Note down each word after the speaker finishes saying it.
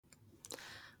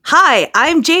Hi,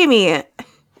 I'm Jamie.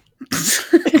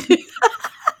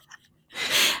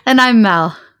 And I'm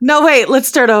Mel. No, wait, let's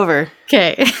start over.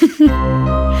 Okay.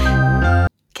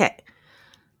 Okay.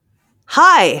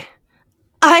 Hi,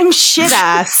 I'm shit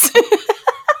ass.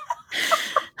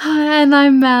 And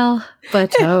I'm Mel.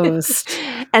 But toast.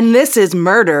 And this is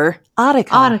Murder Audica.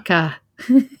 Audica.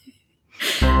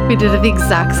 We did it the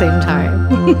exact same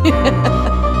time.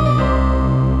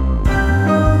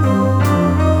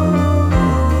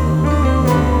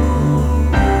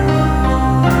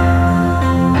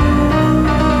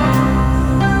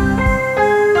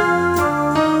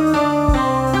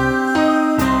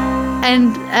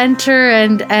 And enter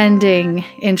and ending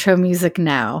intro music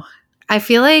now. I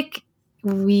feel like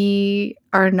we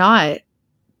are not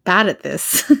bad at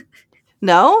this.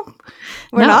 No,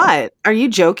 we're No. not. Are you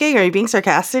joking? Are you being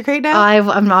sarcastic right now?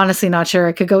 I'm honestly not sure.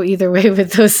 It could go either way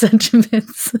with those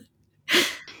sentiments.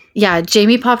 Yeah,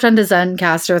 Jamie popped onto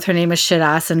Zencaster with her name is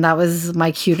Shitass, and that was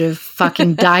my cue to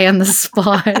fucking die on the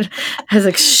spot. I was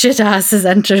like, Shitass has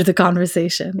entered the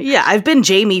conversation. Yeah, I've been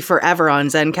Jamie forever on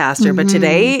Zencaster, but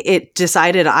today it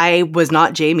decided I was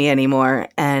not Jamie anymore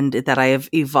and that I have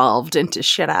evolved into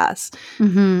shit ass.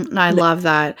 I love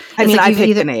that. I mean, I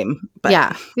picked the name, but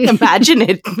yeah. Imagine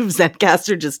if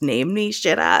Zencaster just named me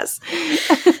shit ass.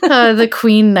 The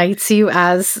queen knights you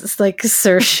as like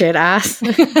Sir Shit Ass.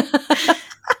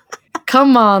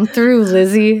 Come on through,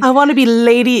 Lizzie. I want to be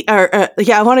lady, I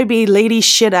want to be lady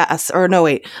shit ass, or no,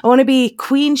 wait. I want to be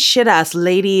queen shit ass,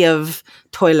 lady of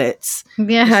toilets.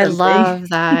 Yeah, I love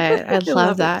that. I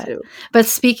love that. Too. But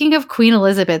speaking of Queen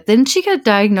Elizabeth, didn't she get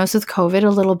diagnosed with COVID a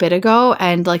little bit ago?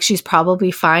 And like, she's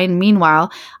probably fine.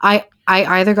 Meanwhile, I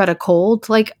either got a cold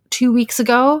like 2 weeks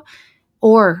ago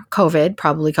or COVID,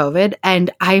 probably COVID, and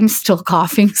I'm still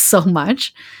coughing so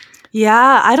much.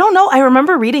 Yeah, I don't know. I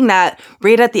remember reading that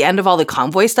right at the end of all the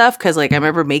convoy stuff because, like, I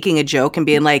remember making a joke and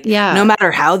being like, no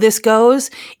matter how this goes,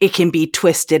 it can be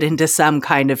twisted into some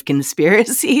kind of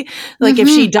conspiracy. Like, if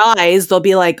she dies, they'll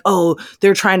be like, oh,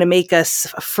 they're trying to make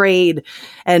us afraid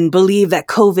and believe that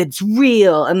COVID's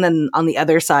real. And then on the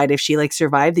other side, if she, like,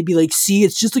 survived, they'd be like, see,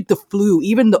 it's just like the flu.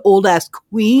 Even the old-ass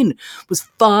queen was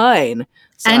fine.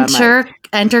 So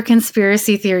enter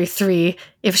conspiracy theory 3.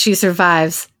 If she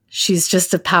survives, she's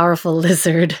just a powerful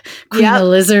lizard. Queen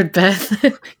Elizabeth.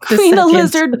 Queen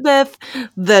Elizabeth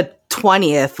the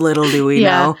 20th, little do we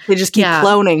know. They just keep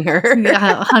cloning her.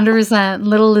 Yeah, 100%.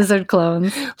 Little lizard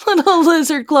clones. Little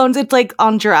lizard clones. It's like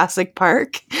on Jurassic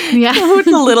Park. Yeah. With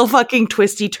the little fucking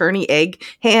twisty-turny egg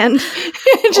hand.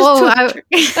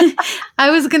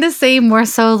 I was going to say more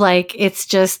so like it's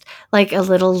just like a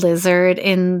little lizard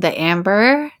in the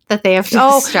amber that they have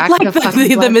to extract like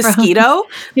the mosquito?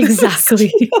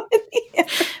 Exactly.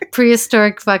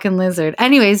 Prehistoric fucking lizard.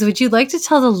 Anyways, would you like to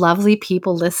tell the lovely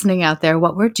people listening out there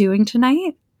what we're doing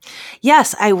tonight?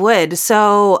 Yes, I would.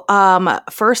 So,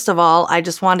 first of all, I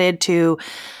just wanted to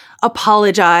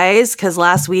apologize because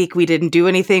last week we didn't do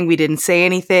anything. We didn't say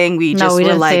anything. We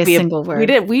didn't say a single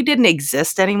word. We didn't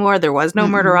exist anymore. There was no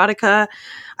Murder Audica.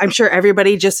 I'm sure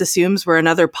everybody just assumes we're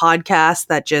another podcast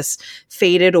that just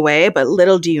faded away. But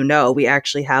little do you know, we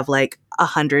actually have like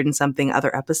 100 and something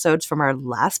other episodes from our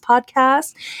last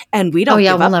podcast. And we don't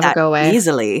give up that go away.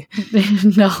 Easily.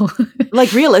 No.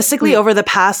 Like realistically, over the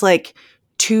past like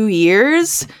 2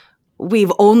 years,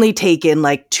 we've only taken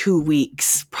like 2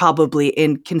 weeks probably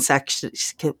in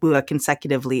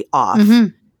consecutively off.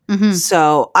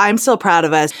 So I'm still proud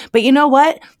of us. But you know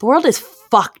what? The world is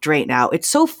fucked right now. It's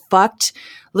so fucked.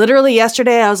 Literally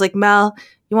yesterday, I was like, Mel,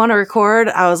 you want to record?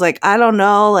 I was like, I don't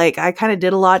know. Like, I kind of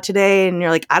did a lot today. And you're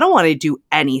like, I don't want to do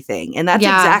anything. And that's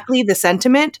exactly the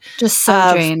sentiment. Just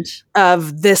so drained.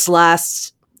 Of this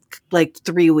last like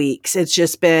 3 weeks. It's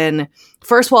just been,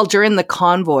 first of all, during the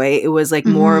convoy, it was like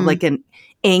more of like an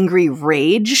angry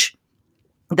rage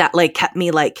that like kept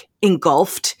me like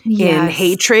engulfed in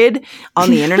hatred on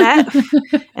the internet.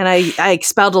 And I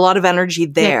expelled a lot of energy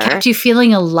there. Kept you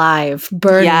feeling alive,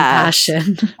 burning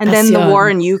passion. And then the war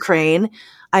in Ukraine,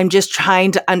 I'm just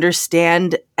trying to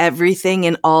understand everything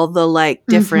and all the like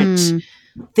different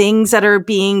things that are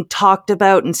being talked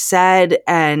about and said.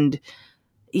 And,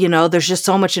 you know, there's just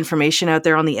so much information out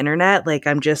there on the internet. Like,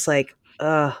 I'm just like,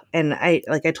 and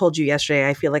I told you yesterday,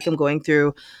 I feel like I'm going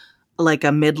through like a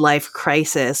midlife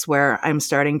crisis where I'm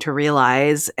starting to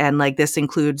realize, and like this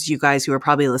includes you guys who are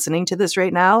probably listening to this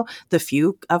right now, the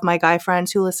few of my guy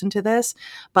friends who listen to this,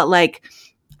 but like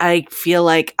I feel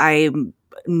like I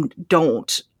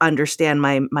don't understand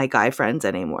my guy friends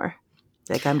anymore.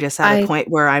 Like I'm just at a point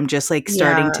where I'm just like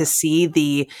starting to see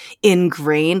the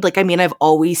ingrained, like, I mean, I've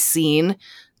always seen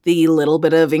the little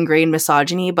bit of ingrained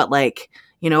misogyny, but like,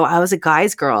 I was a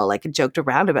guy's girl, like, and joked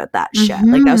around about that shit.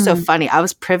 Like, that was so funny. I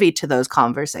was privy to those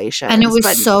conversations. And it was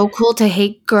but so cool to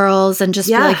hate girls and just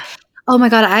be Yeah. like, oh my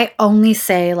God, I only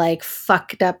say like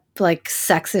fucked up, like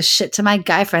sexist shit to my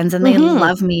guy friends and they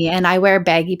love me and I wear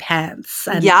baggy pants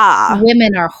and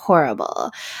women are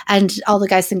horrible. And all the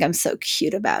guys think I'm so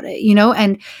cute about it,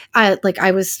 And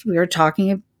we were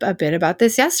talking a bit about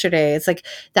this yesterday. It's like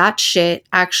that shit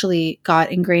actually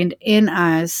got ingrained in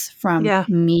us from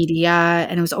media,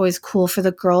 and it was always cool for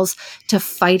the girls to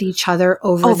fight each other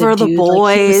over the dude, boys.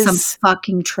 Like he was some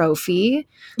fucking trophy.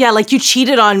 Yeah, like you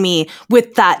cheated on me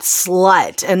with that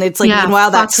slut. And it's like,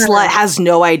 meanwhile, that slut has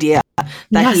no idea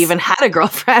that he even had a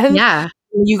girlfriend. Yeah.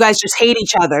 You guys just hate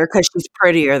each other because she's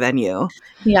prettier than you.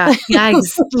 Yeah. Yeah.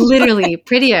 Literally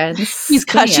prettier. And she's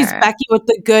Becky with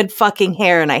the good fucking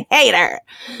hair and I hate her.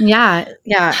 Yeah.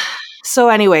 Yeah. So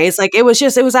anyways, like it was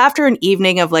after an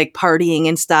evening of like partying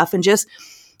and stuff, and just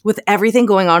with everything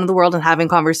going on in the world and having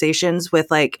conversations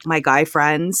with like my guy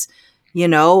friends,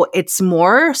 it's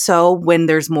more so when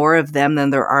there's more of them than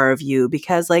there are of you,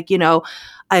 because like,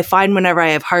 I find whenever I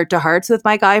have heart-to-hearts with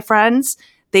my guy friends,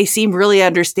 they seem really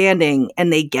understanding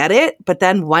and they get it. But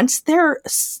then once they're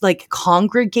like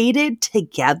congregated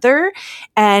together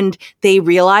and they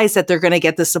realize that they're going to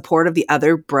get the support of the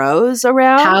other bros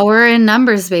around. Power in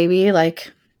numbers, baby.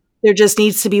 Like there just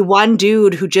needs to be one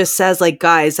dude who just says like,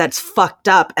 guys, that's fucked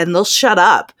up, and they'll shut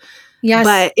up. Yes.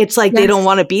 But it's like they don't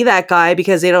want to be that guy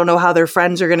because they don't know how their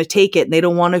friends are going to take it. And they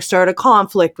don't want to start a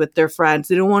conflict with their friends.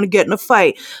 They don't want to get in a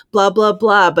fight, blah, blah,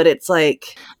 blah. But it's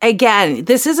like, again,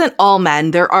 this isn't all men.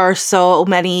 There are so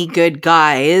many good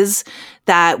guys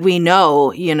that we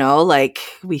know, like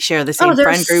we share the same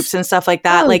friend groups and stuff like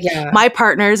that. My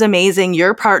partner's amazing.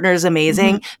 Your partner's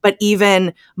amazing. But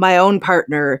even my own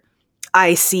partner,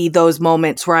 I see those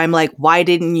moments where I'm like, why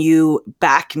didn't you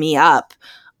back me up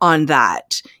on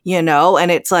that, and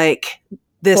it's like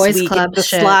this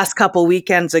last couple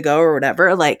weekends ago or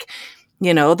whatever, like,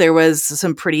 there was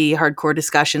some pretty hardcore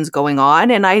discussions going on,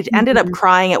 and I ended up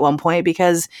crying at one point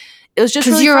because it was just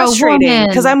really frustrating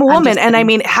because I'm a woman. And I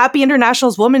mean, happy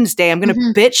International Women's Day. I'm going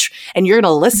to bitch and you're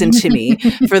going to listen to me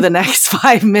for the next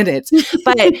 5 minutes.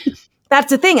 But that's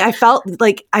the thing. I felt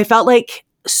like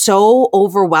so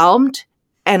overwhelmed.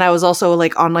 And I was also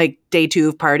like on like day 2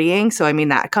 of partying. So I mean,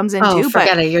 that comes in too.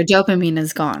 Forget it. Your dopamine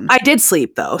is gone. I did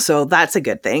sleep though. So that's a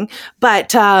good thing.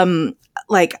 But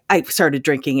like I started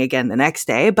drinking again the next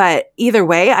day. But either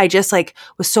way, I just like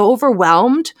was so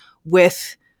overwhelmed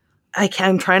with,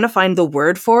 I'm trying to find the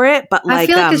word for it, but like,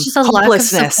 I feel like it's just a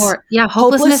hopelessness. Lack of support. Yeah.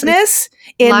 Hopelessness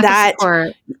in lack that of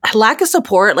support. Lack of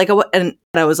support. Like, and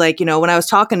I was like, when I was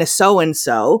talking to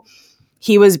so-and-so,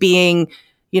 he was being,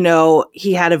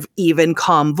 he had an even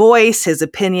calm voice. His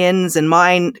opinions and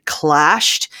mine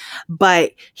clashed,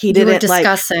 but he didn't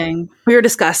we were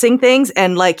discussing things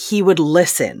and like he would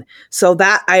listen. So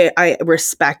that I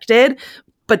respected.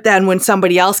 But then when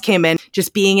somebody else came in,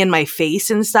 just being in my face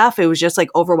and stuff, it was just like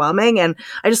overwhelming. And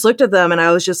I just looked at them and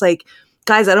I was just like,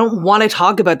 guys, I don't want to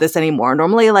talk about this anymore.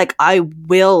 Normally, like I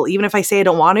will, even if I say I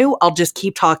don't want to, I'll just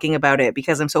keep talking about it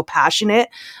because I'm so passionate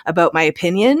about my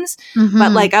opinions.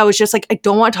 But like, I was just like, I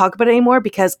don't want to talk about it anymore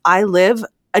because I live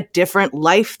a different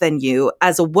life than you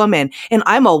as a woman. And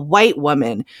I'm a white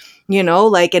woman,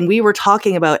 and we were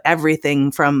talking about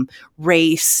everything from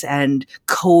race and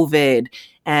COVID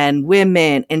and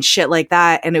women and shit like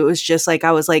that. And it was just like,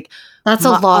 I was like, that's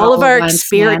a lot. All of our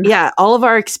experience, all of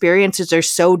our experiences are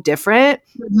so different.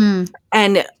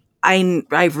 And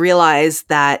I've realized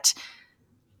that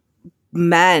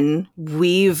men,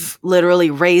 we've literally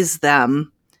raised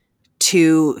them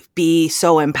to be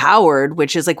so empowered,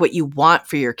 which is like what you want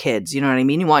for your kids. You know what I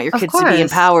mean? You want your kids to be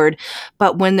empowered,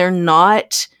 but when they're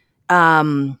not,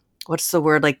 what's the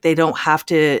word? Like they don't have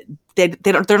to,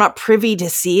 they're not privy to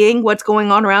seeing what's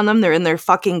going on around them. They're in their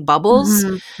fucking bubbles.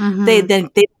 They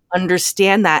don't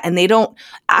understand that. And they don't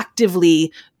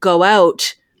actively go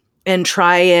out and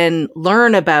try and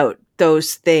learn about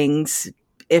those things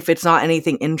if it's not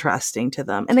anything interesting to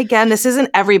them. And again, this isn't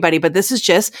everybody, but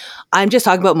I'm just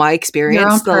talking about my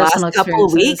experience the last couple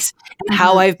of weeks and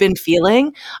how I've been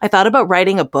feeling. I thought about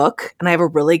writing a book and I have a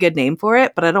really good name for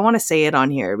it, but I don't want to say it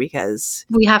on here because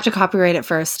we have to copyright it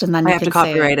first and then I have to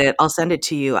copyright it. I'll send it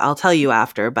to you. I'll tell you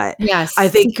after, but yes, I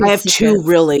think I have 2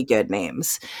 really good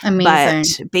names.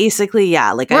 Amazing. But basically,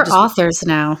 yeah, like we're authors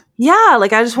now. Yeah,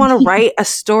 like I just want to write a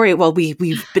story. Well,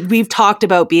 we've talked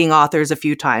about being authors a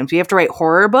few times. We have to write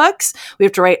horror books. We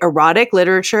have to write erotic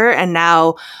literature. And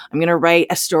now I'm going to write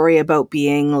a story about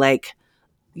being like,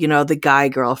 the guy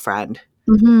girlfriend.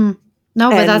 No,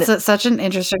 but And such an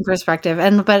interesting perspective.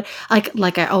 And but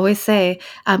like I always say,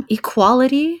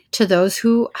 equality to those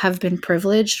who have been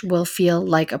privileged will feel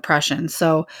like oppression.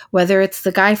 So whether it's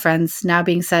the guy friends now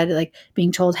being said, like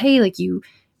being told, hey, like you,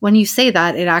 when you say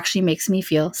that, it actually makes me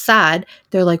feel sad.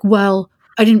 They're like, well,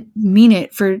 I didn't mean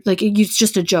it for like it's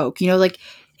just a joke, like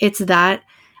it's that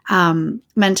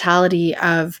mentality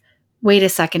of wait a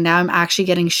second, now I'm actually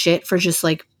getting shit for just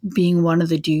like being one of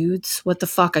the dudes. What the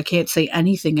fuck? I can't say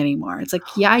anything anymore. It's like,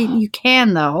 yeah, you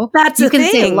can though. that's You the can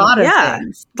say a thing. lot of Yeah.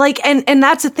 things. Like, and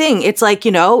that's the thing. It's like,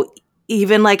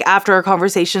 even like after our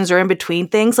conversations or in between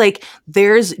things, like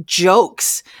there's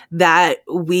jokes that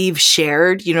we've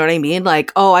shared, you know what I mean?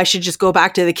 Like, oh, I should just go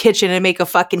back to the kitchen and make a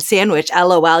fucking sandwich,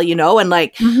 LOL, and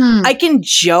like I can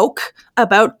joke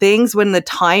about things when the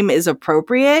time is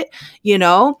appropriate,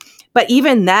 But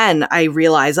even then I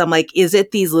realize I'm like, is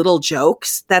it these little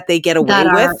jokes that they get away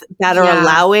with that are Yeah,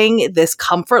 allowing this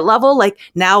comfort level? Like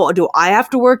now do I have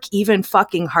to work even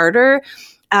fucking harder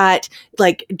at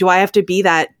like, do I have to be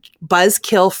that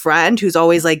buzzkill friend who's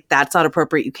always like, that's not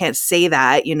appropriate. You can't say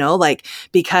that, like,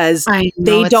 because I know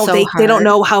they it's don't, so they don't hard.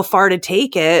 know how far to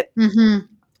take it. Mm-hmm.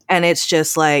 And it's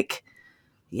just like,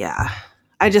 yeah.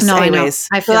 No, I know. Anyways,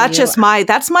 I so feel that's you. just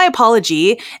that's my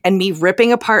apology and me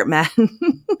ripping apart men.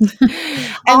 And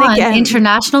On again,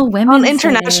 International on Women's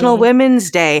International Day. Women's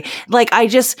Day, like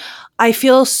I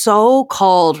feel so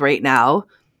called right now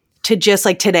to just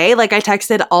like today, like I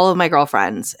texted all of my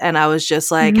girlfriends and I was just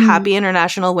like, Mm-hmm. happy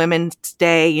International Women's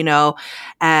Day,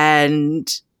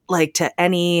 and like to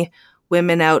any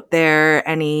women out there,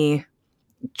 any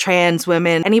trans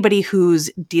women, anybody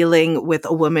who's dealing with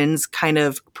a woman's kind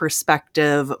of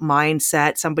perspective,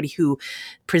 mindset, somebody who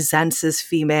presents as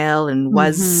female and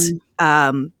was,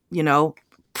 Mm-hmm.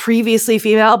 previously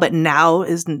female, but now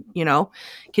is,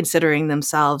 considering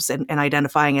themselves and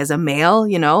identifying as a male,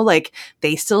 like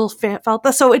they still felt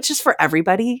that. So it's just for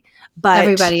everybody.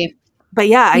 Everybody. But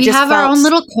yeah, I We just have our own felt,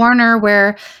 little corner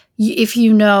where if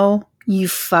you know, you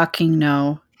fucking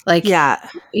know. Like, yeah,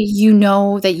 you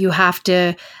know that you have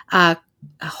to uh,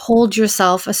 hold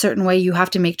yourself a certain way. You have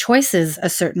to make choices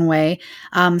a certain way.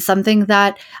 Something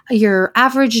that your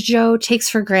average Joe takes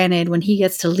for granted when he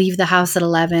gets to leave the house at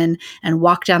 11 and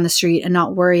walk down the street and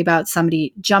not worry about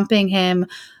somebody jumping him,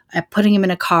 putting him in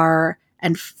a car,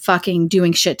 and fucking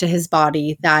doing shit to his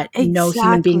body that no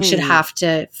human being should exactly. have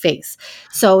to face.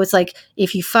 So it's like,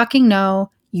 if you fucking know,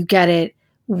 you get it.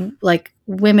 Like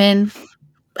women,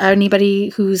 anybody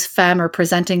who's femme or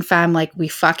presenting femme, like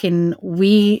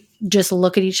we just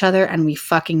look at each other and we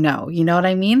fucking know. You know what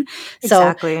I mean? So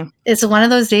Exactly. it's one of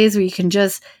those days where you can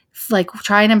just like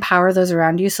try and empower those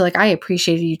around you. So like I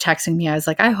appreciated you texting me. I was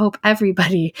like, I hope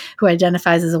everybody who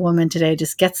identifies as a woman today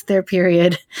just gets their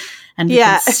period and we can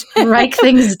Yeah. strike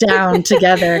things down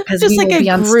together because Just we like will a be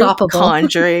group unstoppable.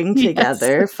 conjuring Yes.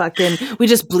 together. Fucking, we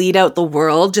just bleed out the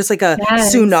world. Just like a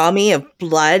Yes. tsunami of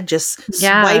blood just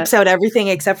Yeah. wipes out everything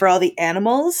except for all the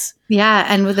animals. Yeah.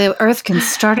 And the earth can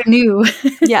start anew.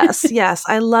 Yes, yes.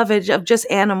 I love it of just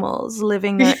animals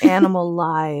living their animal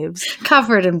lives.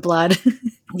 Covered in blood.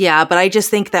 Yeah, but I just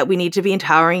think that we need to be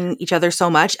empowering each other so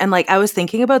much. And like I was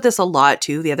thinking about this a lot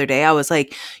too the other day. I was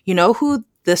like, you know who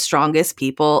the strongest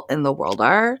people in the world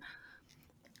are?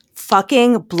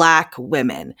 Fucking Black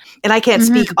women. And I can't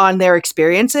speak Mm-hmm. on their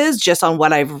experiences, just on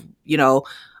what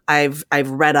I've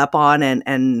read up on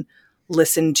and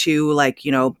listened to, like,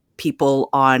 people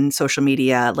on social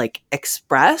media like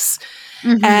express.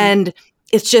 Mm-hmm. And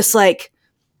it's just like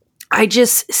I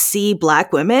just see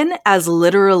Black women as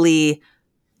literally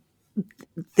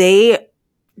they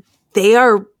they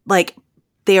are like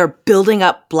they are building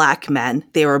up Black men.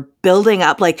 They are building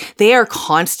up, like, they are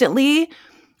constantly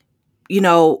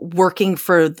working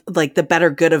for like the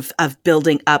better good of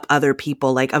building up other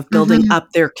people, like of building Mm-hmm.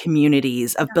 up their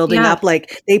communities, of building Yeah. up,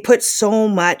 like they put so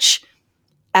much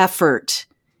effort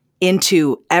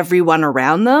into everyone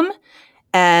around them.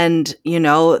 And, they And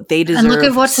look at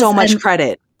deserve what's so this, much and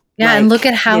credit. yeah, and look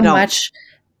at Like how they don't. much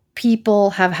people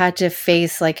have had to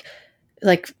face like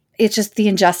it's just the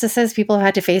injustices people have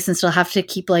had to face and still have to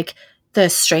keep like the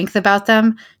strength about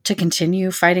them to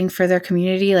continue fighting for their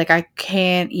community. Like I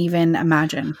can't even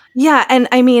imagine. Yeah, and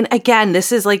I mean, again,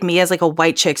 this is like me as like a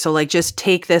white chick, so like just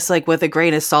take this like with a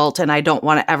grain of salt, and I don't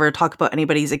want to ever talk about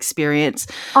anybody's experience,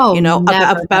 Oh, never,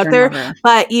 about never, their. never.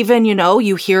 But even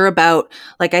you hear about,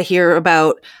 like, I hear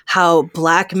about how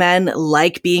Black men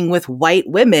like being with white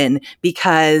women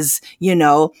because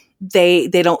they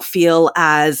don't feel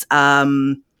as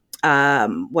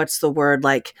what's the word,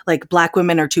 like Black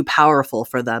women are too powerful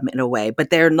for them in a way, but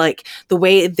they're like, the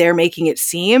way they're making it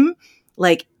seem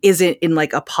like isn't in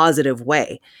like a positive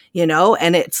way, you know?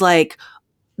 And it's like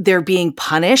they're being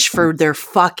punished for their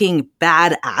fucking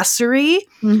badassery,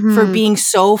 for being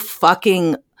so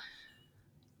fucking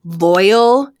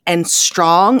loyal and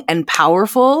strong and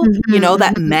powerful, you know,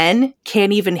 that men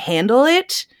can't even handle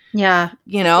it. Yeah.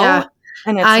 You know? Yeah.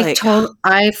 And it's I like,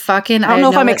 don't know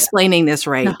if I'm explaining this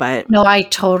right, no, but no, I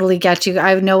totally get you.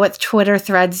 I know what Twitter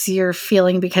threads you're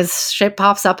feeling because shit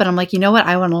pops up and I'm like, you know what?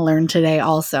 I want to learn today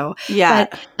also. yeah.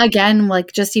 But again,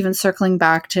 like just even circling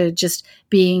back to just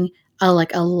being a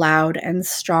loud and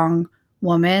strong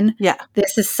woman. Yeah.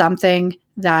 This is something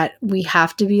that we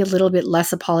have to be a little bit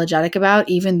less apologetic about,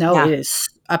 even though it is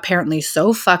apparently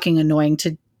so fucking annoying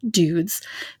to dudes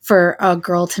for a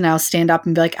girl to now stand up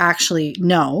and be like, actually,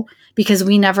 no. Because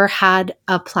we never had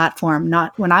a platform,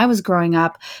 not when I was growing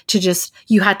up, to just,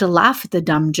 you had to laugh at the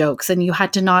dumb jokes and you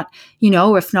had to not, you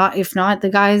know, if not, the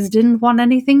guys didn't want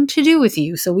anything to do with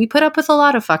you. So we put up with a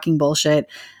lot of fucking bullshit.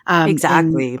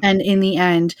 Exactly. And in the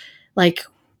end, like,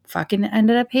 fucking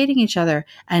ended up hating each other.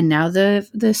 And now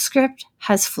the script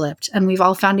has flipped and we've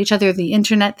all found each other on the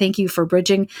internet. Thank you for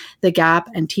bridging the gap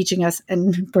and teaching us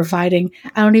and providing,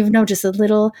 I don't even know, just a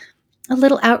little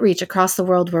outreach across the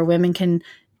world where women can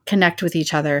connect with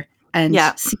each other and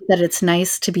see that it's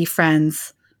nice to be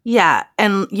friends. Yeah.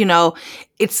 And, you know,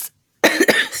 it's,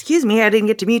 excuse me, I didn't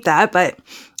get to mute that, but,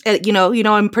 you know,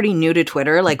 I'm pretty new to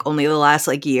Twitter, like only the last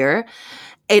like year.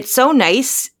 It's so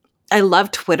nice. I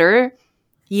love Twitter.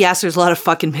 Yes, there's a lot of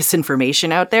fucking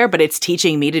misinformation out there, but it's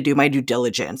teaching me to do my due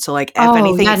diligence. So like, if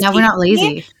anything, now we're not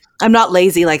lazy. I'm not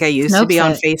lazy like I used to be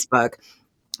on Facebook.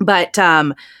 But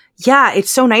yeah,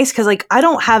 it's so nice because like I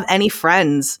don't have any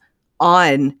friends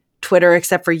on Twitter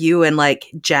except for you and like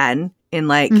Jen in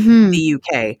like the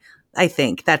UK. I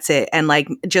think that's it. And like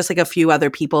just like a few other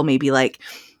people, maybe like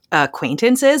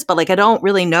acquaintances, but like I don't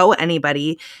really know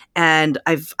anybody. And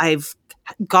I've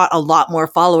got a lot more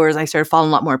followers. I started following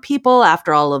a lot more people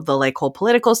after all of the like whole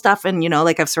political stuff. And, you know,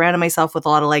 like I've surrounded myself with a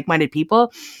lot of like-minded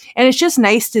people. And it's just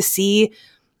nice to see,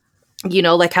 you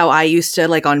know, like how I used to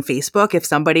like on Facebook, if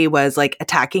somebody was like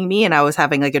attacking me and I was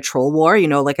having like a troll war, you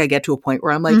know, like I get to a point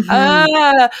where I'm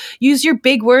like, use your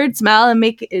big words, Mel, and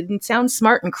make it sound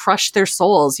smart and crush their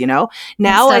souls, you know?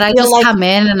 Now instead, I feel just like come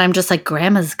in and I'm just like,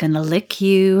 grandma's gonna lick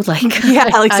you. Like, yeah,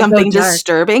 like something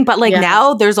disturbing. But like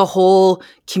now there's a whole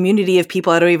community of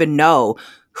people I don't even know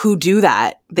who do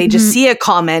that. They just see a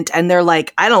comment and they're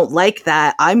like, I don't like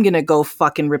that. I'm going to go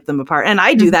fucking rip them apart. And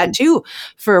I do that too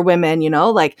for women, you know,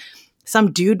 like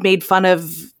some dude made fun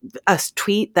of a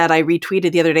tweet that I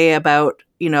retweeted the other day about,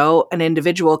 you know, an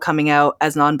individual coming out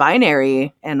as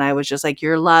non-binary. And I was just like,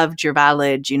 you're loved, you're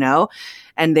valid, you know?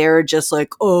 And they're just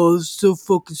like, oh, so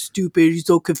fucking stupid. He's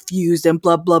so confused and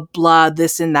blah, blah, blah,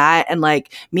 this and that. And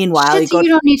like, meanwhile, you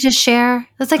don't need to share.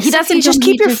 That's like, he doesn't just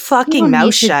keep your fucking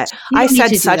mouth shut. I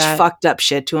said such fucked up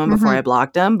shit to him before I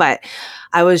blocked him. But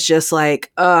I was just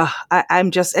like,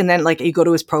 I'm just, and then like you go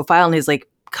to his profile and his like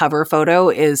cover photo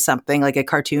is something like a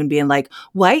cartoon being like,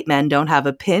 white men don't have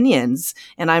opinions.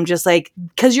 And I'm just like,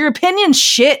 because your opinion's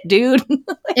shit, dude.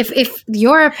 If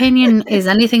your opinion is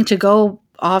anything to go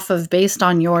off of based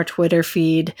on your Twitter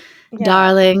feed,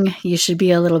 darling, you should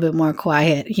be a little bit more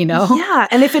quiet, you know? Yeah.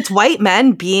 And if it's white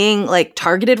men being like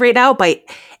targeted right now by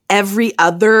every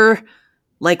other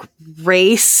like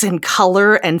race and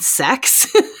color and sex,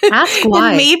 ask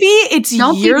why. Maybe it's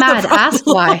don't be mad. Ask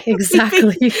why.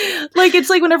 Exactly. Like it's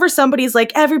like whenever somebody's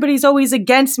like, everybody's always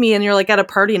against me, and you're like at a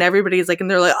party and everybody's like, and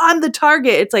they're like, I'm the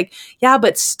target. It's like, yeah,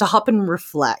 but stop and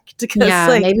reflect. Yeah,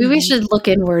 like, maybe we should look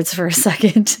inwards for a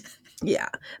second. Yeah.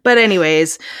 But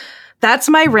anyways, that's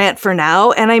my rant for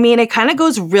now. And I mean, it kind of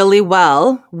goes really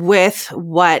well with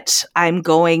what I'm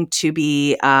going to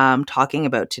be talking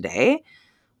about today,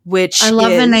 which I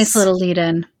love a nice little lead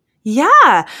in.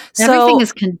 Yeah. Everything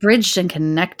is bridged and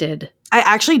connected. I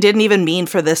actually didn't even mean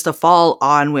for this to fall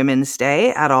on Women's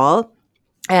Day at all.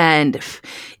 And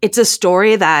it's a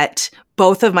story that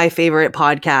both of my favorite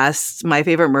podcasts, My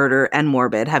Favorite Murder and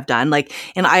Morbid, have done. Like,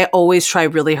 and I always try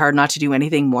really hard not to do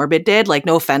anything Morbid did. Like,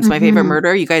 no offense, My Favorite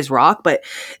Murder, you guys rock, but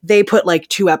they put like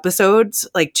 2 episodes,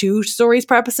 like 2 stories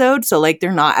per episode. So like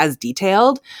they're not as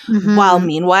detailed. While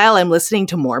meanwhile, I'm listening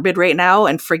to Morbid right now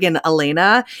and friggin'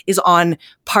 Elena is on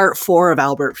part 4 of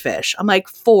Albert Fish. I'm like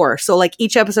 4. So like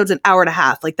each episode's an hour and a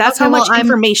half. Like that's how much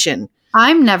information.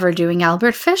 I'm never doing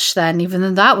Albert Fish then, even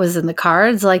though that was in the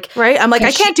cards. Like, right? I'm like,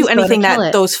 I can't do anything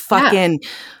that those fucking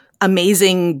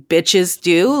amazing bitches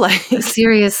do. Like,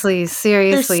 seriously,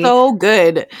 they're so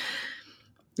good.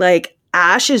 Like,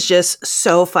 Ash is just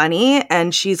so funny,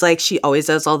 and she's like, she always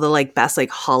does all the like best like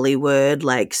Hollywood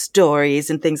like stories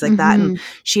and things like that, and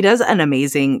she does an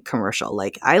amazing commercial.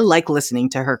 Like, I like listening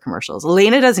to her commercials.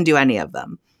 Elena doesn't do any of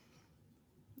them.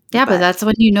 Yeah, but that's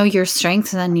when you know your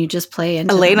strengths, and then you just play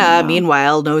into Elena, them,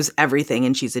 meanwhile, knows everything,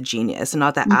 and she's a genius. And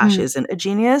not that Ash isn't a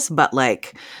genius, but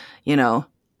like, you know,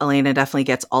 Elena definitely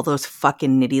gets all those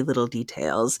fucking nitty little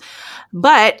details.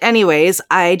 But anyways,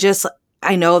 I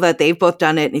know that they've both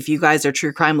done it. If you guys are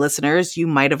true crime listeners, you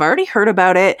might have already heard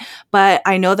about it, but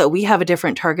I know that we have a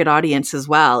different target audience as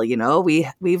well. You know,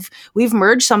 we've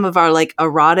merged some of our like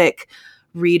erotic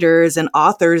readers and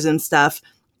authors and stuff.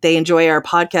 They enjoy our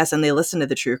podcast and they listen to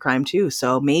the true crime too.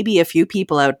 So maybe a few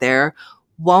people out there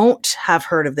won't have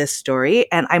heard of this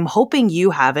story, and I'm hoping you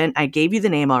haven't. I gave you the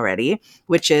name already,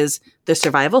 which is The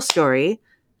Survival Story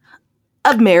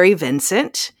of Mary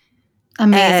Vincent.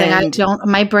 Amazing.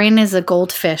 My brain is a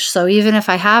goldfish, so even if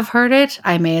I have heard it,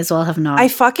 I may as well have not. I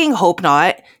fucking hope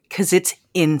not, because it's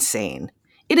insane.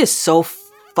 It is so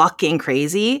fucking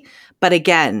crazy. But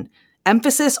again,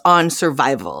 emphasis on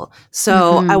survival.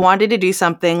 So I wanted to do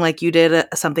something like you did,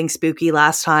 something spooky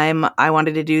last time. I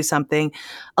wanted to do something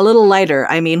a little lighter.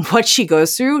 I mean, what she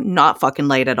goes through, not fucking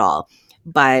light at all.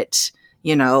 But,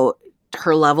 you know,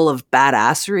 her level of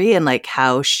badassery and like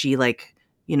how she like,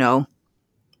 you know,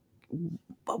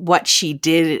 what she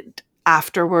did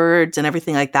afterwards and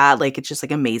everything like that. Like, it's just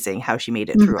like amazing how she made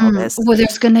it through all this. Well,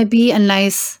 there's going to be a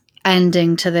nice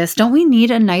ending to this. Don't we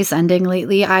need a nice ending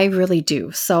lately? I really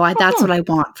do. So that's what I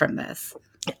want from this.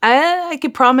 I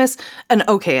could promise an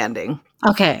okay ending.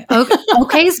 Okay.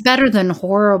 Okay is better than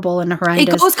horrible and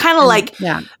horrendous. It goes kind of like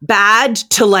bad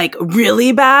to like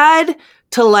really bad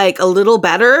to like a little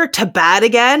better to bad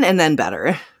again and then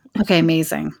better. Okay,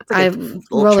 amazing. Like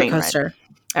roller coaster.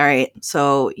 All right.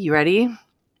 So you ready?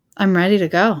 I'm ready to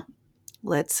go.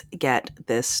 Let's get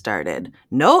this started.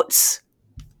 Notes.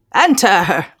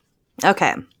 Enter.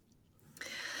 Okay.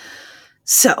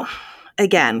 So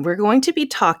again, we're going to be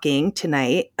talking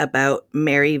tonight about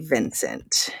Mary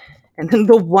Vincent. And then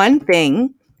the one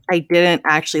thing I didn't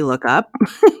actually look up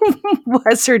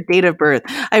was her date of birth.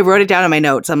 I wrote it down in my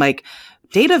notes. I'm like,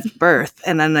 date of birth.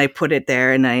 And then I put it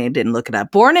there and I didn't look it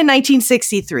up. Born in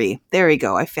 1963. There we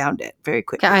go. I found it very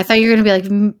quickly. I thought you were going to be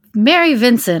like, Mary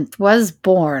Vincent was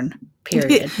born,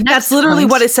 period. That's literally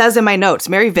what it says in my notes.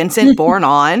 Mary Vincent, born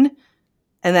on,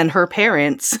 and then her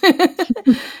parents.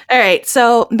 All right.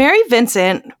 So Mary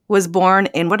Vincent was born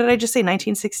in, what did I just say,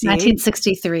 1968?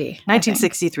 1963.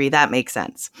 1963. That makes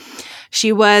sense.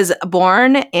 She was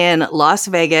born in Las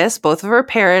Vegas. Both of her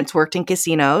parents worked in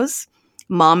casinos.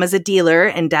 Mom as a dealer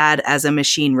and dad as a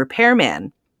machine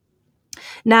repairman.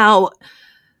 Now,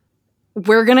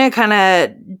 we're going to kind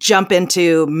of jump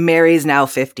into Mary's now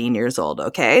 15 years old,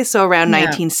 okay? So around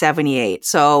 1978.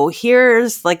 So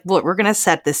here's like what we're going to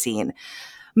set the scene.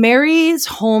 Mary's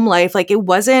home life, like it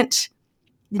wasn't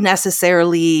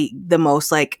necessarily the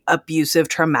most like abusive,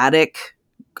 traumatic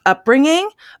upbringing,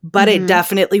 but it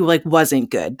definitely like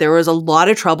wasn't good. There was a lot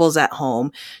of troubles at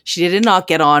home. She did not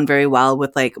get on very well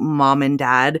with like mom and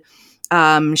dad.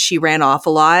 She ran off a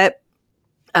lot.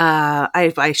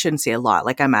 I shouldn't say a lot,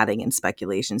 like I'm adding in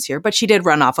speculations here, but she did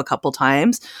run off a couple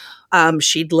times.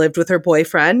 She'd lived with her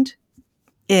boyfriend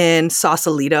in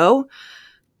Sausalito,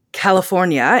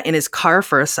 California, in his car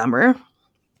for a summer.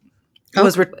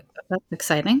 That's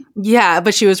exciting. Yeah,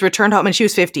 but she was returned home and she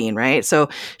was 15, right? So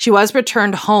she was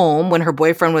returned home when her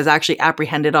boyfriend was actually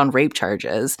apprehended on rape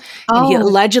charges. And he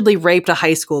allegedly raped a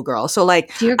high school girl. So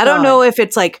like, I don't know if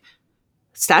it's like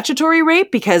statutory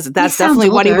rape, because that's definitely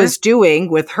what he was doing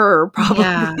with her,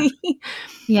 probably.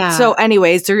 Yeah. So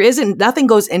anyways, nothing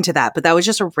goes into that, but that was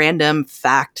just a random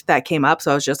fact that came up.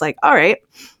 So I was just like, all right,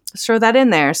 let's throw that in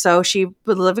there. So she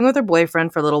was living with her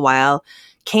boyfriend for a little while,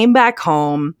 came back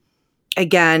home.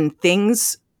 Again,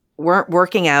 things weren't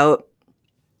working out.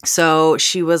 So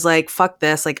she was like, fuck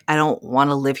this. Like, I don't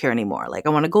want to live here anymore. Like, I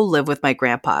want to go live with my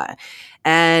grandpa.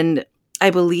 And I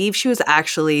believe she was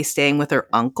actually staying with her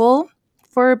uncle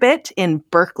for a bit in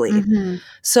Berkeley.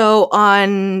 So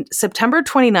on September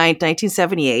 29th,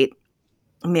 1978,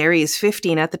 Mary is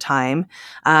 15 at the time.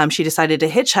 She decided to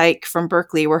hitchhike from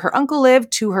Berkeley, where her uncle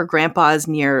lived, to her grandpa's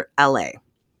near LA.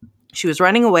 She was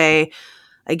running away.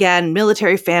 Again,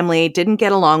 military family, didn't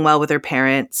get along well with her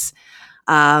parents.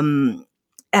 And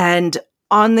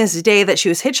on this day that she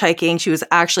was hitchhiking,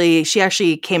 she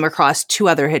actually came across two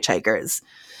other hitchhikers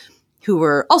who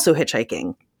were also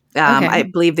hitchhiking. I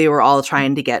believe they were all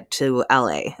trying to get to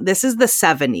LA. This is the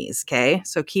 70s, okay?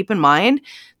 So keep in mind,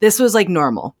 this was like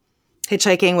normal.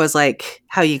 Hitchhiking was like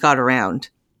how you got around.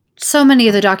 So many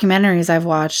of the documentaries I've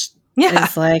watched,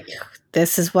 it's like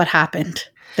this is what happened.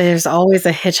 There's always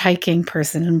a hitchhiking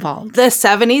person involved. The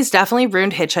 70s definitely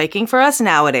ruined hitchhiking for us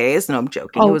nowadays. No, I'm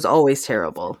joking. It was always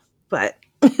terrible. But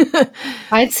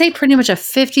I'd say pretty much a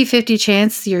 50-50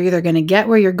 chance you're either going to get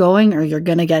where you're going or you're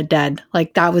going to get dead.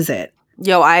 Like, that was it.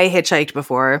 Yo, I hitchhiked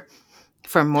before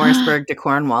from Morrisburg to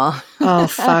Cornwall. Oh,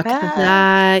 fuck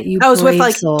that. I was with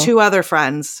like two other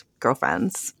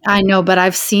girlfriends. I know, but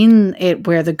I've seen it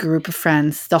where the group of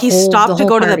friends, he stopped to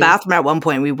go to the bathroom at one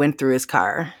point. We went through his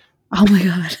car. Oh my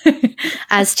God.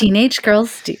 As teenage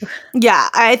girls do. Yeah,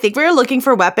 I think we were looking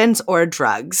for weapons or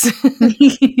drugs.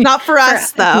 Not for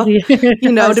us, though.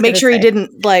 To make sure he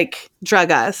didn't like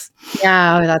drug us.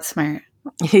 Yeah, that's smart.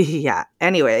 Yeah.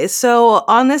 Anyway, so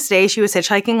on this day, she was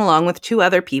hitchhiking along with two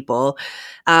other people.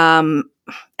 Again,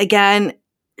 I'm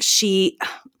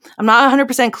not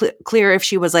 100% clear if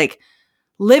she was like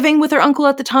living with her uncle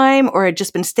at the time or had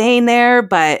just been staying there,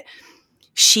 but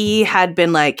she had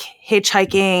been like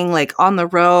hitchhiking, like on the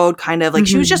road, kind of like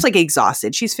she was just like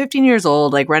exhausted. She's 15 years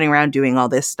old, like running around doing all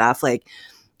this stuff. Like,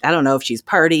 I don't know if she's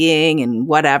partying and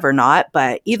whatever not,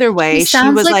 but either way, she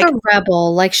was like a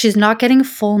rebel. Like, she's not getting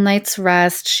full night's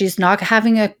rest. She's not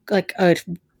having a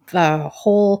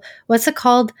whole, what's it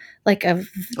called? Like a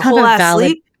whole ass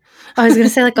sleep. I was going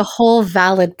to say like a whole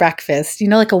valid breakfast,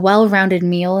 like a well-rounded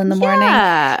meal in the morning.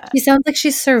 She sounds like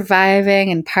she's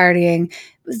surviving and partying.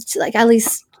 It's like at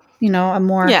least, a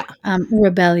more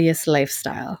rebellious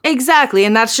lifestyle. Exactly.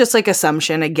 And that's just like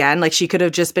assumption again. Like she could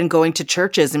have just been going to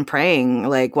churches and praying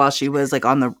like while she was like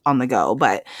on the go.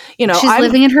 But, she's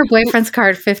living in her boyfriend's car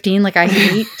at 15. Like I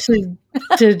hate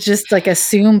to just like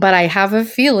assume, but I have a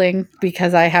feeling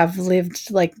because I have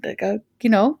lived like a,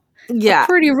 a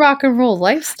pretty rock and roll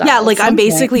lifestyle. Yeah, like I'm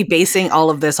basically basing all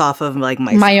of this off of like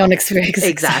my own experience.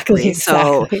 Exactly.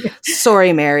 So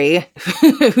sorry, Mary,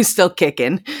 who's still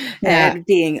kicking and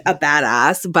being a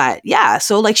badass. But yeah,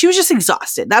 so like she was just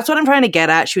exhausted. That's what I'm trying to get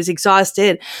at. She was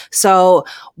exhausted. So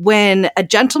when a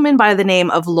gentleman by the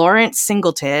name of Lawrence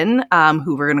Singleton,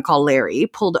 who we're going to call Larry,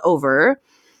 pulled over,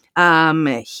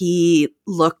 he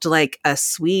looked like a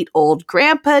sweet old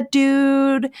grandpa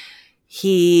dude.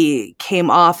 He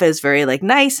came off as very like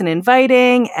nice and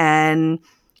inviting, and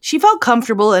she felt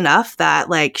comfortable enough that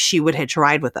like she would hitch a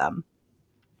ride with him.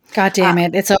 God damn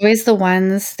it. It's always the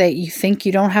ones that you think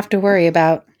you don't have to worry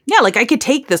about. Yeah, like I could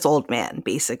take this old man,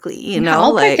 basically,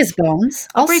 I'll break his bones.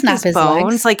 I'll break snap his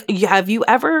bones. Legs. Like, have you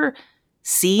ever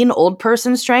seen old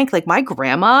person strength? Like my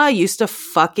grandma used to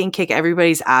fucking kick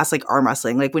everybody's ass like arm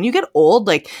wrestling. Like when you get old,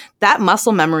 like that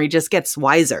muscle memory just gets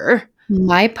wiser.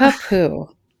 My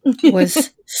papu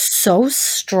was so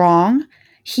strong.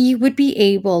 He would be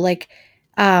able, like,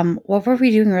 what were we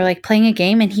doing? We were like playing a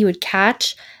game, and he would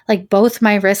catch like both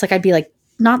my wrists. Like I'd be like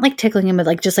not like tickling him, but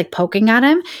like just like poking at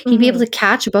him. He'd be able to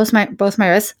catch both my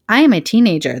wrists. I am a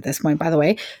teenager at this point, by the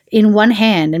way, in one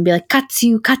hand, and be like, cuts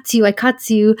you, I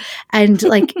cuts you, and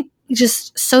like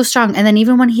just so strong. And then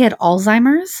even when he had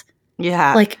Alzheimer's,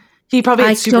 like he probably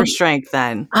had super strength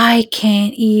then. I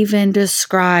can't even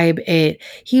describe it.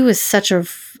 He was such a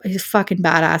fucking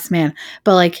badass man.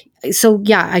 But like, so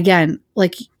yeah, again,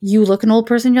 like you look an old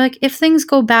person, you're like, if things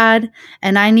go bad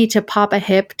and I need to pop a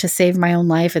hip to save my own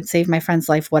life and save my friend's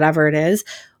life, whatever it is,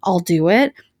 I'll do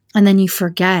it. And then you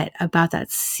forget about that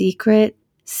secret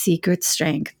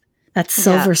strength, that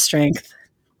silver strength.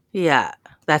 Yeah.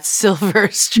 That's silver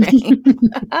strength.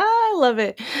 I love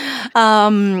it.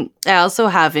 I also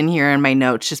have in here in my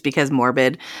notes, just because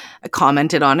Morbid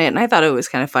commented on it, and I thought it was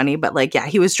kind of funny, but like, yeah,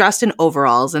 he was dressed in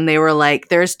overalls, and they were like,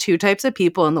 there's two types of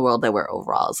people in the world that wear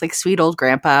overalls, like sweet old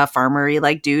grandpa, farmery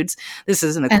like dudes. This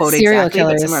isn't a quote exactly,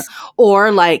 but similar.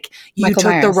 Or like you Michael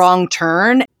took Myers. The wrong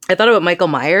turn. I thought about Michael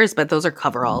Myers, but those are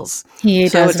coveralls. So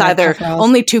it's either coveralls.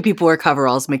 Only two people wear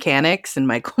coveralls, mechanics and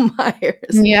Michael Myers.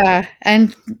 Yeah.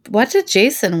 And what did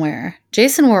Jason wear?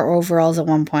 Jason wore overalls at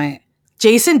one point.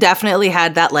 Jason definitely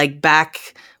had that like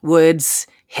backwoods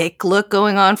hick look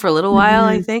going on for a little while,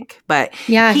 I think. But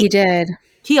yeah, he did.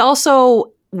 He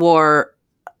also wore,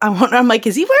 I'm like,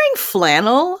 is he wearing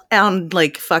flannel and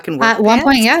like fucking work At one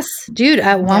point, yes. Dude,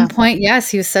 at one point, yes.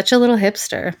 He was such a little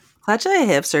hipster. Such a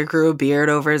hipster, grew a beard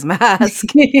over his mask.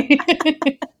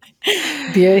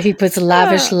 Beard, he puts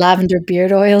lavish lavender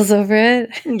beard oils over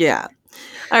it. Yeah.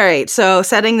 All right. So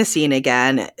setting the scene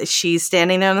again, she's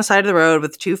standing there on the side of the road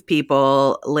with two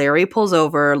people. Larry pulls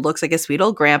over, looks like a sweet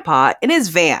old grandpa in his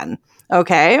van.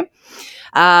 Okay.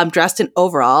 Dressed in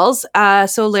overalls.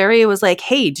 So Larry was like,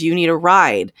 hey, do you need a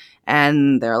ride?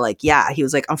 And they're like, yeah. He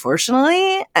was like,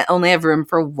 unfortunately, I only have room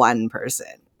for one person.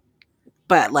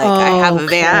 But like, I have a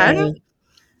van,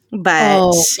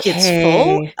 but it's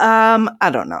full. I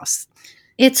don't know.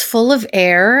 it's full of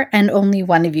air and only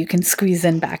one of you can squeeze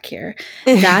in back here.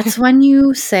 That's when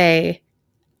you say,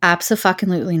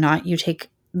 abso-fucking-lutely not. You take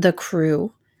the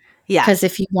crew. Yeah. Because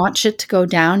if you want shit to go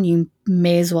down, you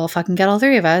may as well fucking get all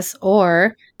three of us,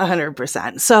 or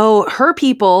 100%. So her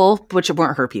people, which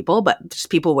weren't her people, but just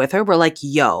people with her, were like,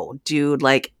 yo, dude,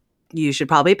 like, you should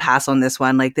probably pass on this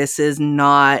one. Like, this is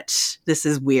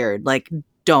weird. Like,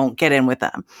 don't get in with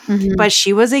them. Mhm. But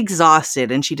she was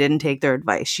exhausted and she didn't take their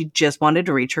advice. She just wanted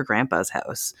to reach her grandpa's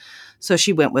house. So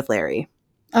she went with Larry.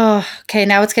 Oh, okay.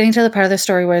 Now it's getting to the part of the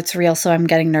story where it's real, so I'm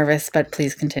getting nervous, but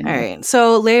please continue. All right.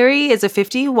 So Larry is a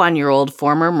 51-year-old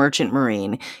former merchant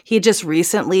marine. He had just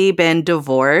recently been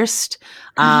divorced.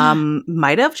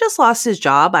 Might have just lost his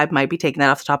job. I might be taking that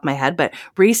off the top of my head, but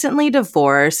recently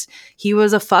divorced. He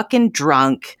was a fucking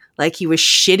drunk. Like, he was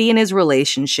shitty in his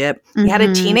relationship. He had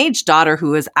a teenage daughter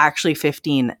who was actually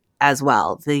 15 as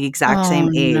well, the exact same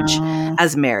age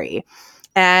as Mary.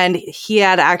 And he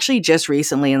had actually just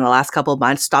recently, in the last couple of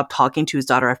months, stopped talking to his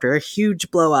daughter after a huge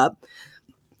blow up.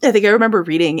 I think I remember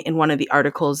reading in one of the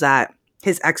articles that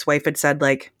his ex-wife had said,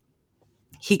 like,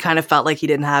 he kind of felt like he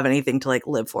didn't have anything to, like,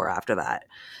 live for after that.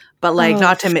 But, like,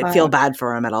 not to feel bad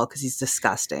for him at all, because he's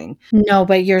disgusting. No,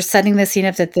 but you're setting the scene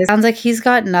up that this sounds like he's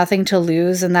got nothing to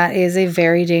lose, and that is a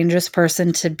very dangerous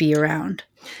person to be around.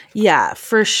 Yeah,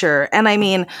 for sure. And I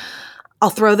mean, I'll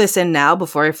throw this in now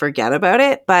before I forget about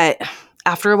it, but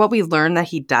after what we learned that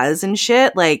he does and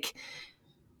shit, like,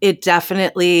 it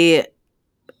definitely,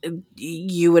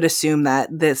 you would assume that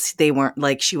they weren't,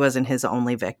 like, she wasn't his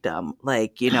only victim.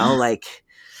 Like, you know, like,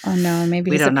 oh no, maybe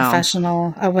we he's a don't know.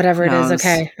 professional, whatever it is.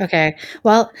 Okay.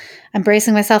 Well, I'm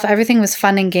bracing myself. Everything was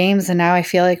fun and games, and now I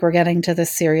feel like we're getting to the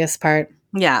serious part.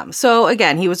 Yeah. So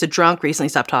again, he was a drunk, recently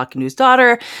stopped talking to his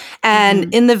daughter.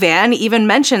 And in the van, even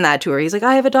mentioned that to her. He's like,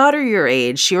 I have a daughter your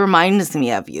age. She reminds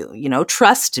me of you. You know,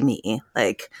 trust me.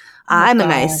 Like, I'm a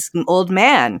nice old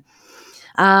man.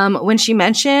 When she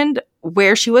mentioned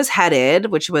where she was headed,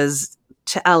 which was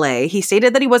to LA, he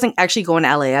stated that he wasn't actually going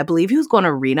to LA. I believe he was going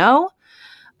to Reno,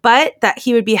 but that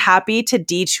he would be happy to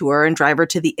detour and drive her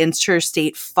to the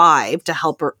Interstate 5 to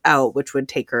help her out, which would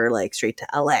take her, like, straight to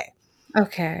LA.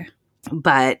 Okay.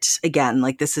 But again,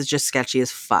 like, this is just sketchy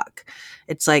as fuck.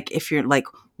 It's like, if you're like,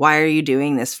 why are you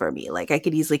doing this for me? Like, I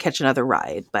could easily catch another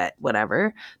ride, but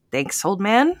whatever. Thanks, old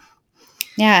man.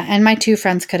 Yeah, and my two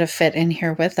friends could have fit in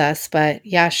here with us, but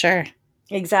yeah, sure.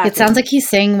 Exactly. It sounds like he's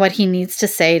saying what he needs to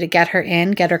say to get her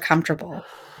in, get her comfortable.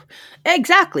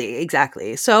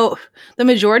 Exactly. So the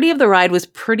majority of the ride was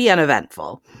pretty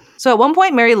uneventful. So at one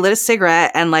point, Mary lit a cigarette,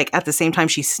 and, like, at the same time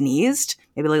she sneezed.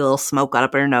 Maybe, like, a little smoke got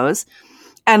up in her nose.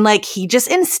 And, like, he just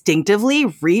instinctively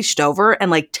reached over and,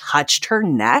 like, touched her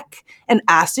neck and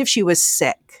asked if she was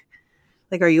sick.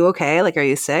 Like, are you okay? Like, are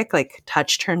you sick? Like,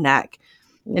 touched her neck.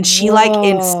 And she, like,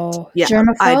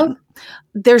 germaphobe?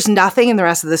 There's nothing in the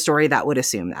rest of the story that would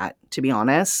assume that, to be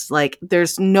honest. Like,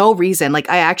 there's no reason. Like,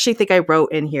 I actually think I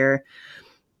wrote in here,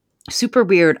 super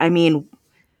weird. I mean,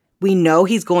 we know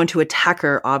he's going to attack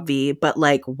her, Obvi, but,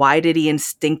 like, why did he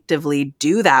instinctively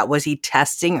do that? Was he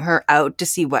testing her out to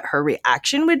see what her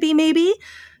reaction would be, maybe?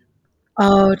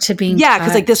 Oh, to being Yeah,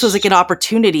 because, like, this was, like, an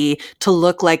opportunity to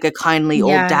look like a kindly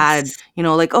old dad, you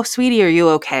know, like, oh, sweetie, are you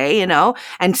okay, you know?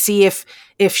 And see if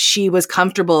she was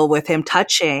comfortable with him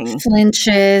touching.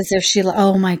 Flinches, if she,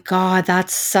 oh my God,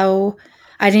 that's so,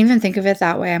 I didn't even think of it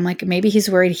that way. I'm like, maybe he's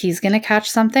worried he's going to catch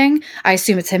something. I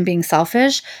assume it's him being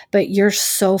selfish, but you're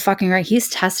so fucking right. He's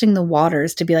testing the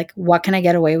waters to be like, what can I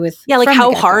get away with? Yeah, like,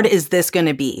 how hard is this going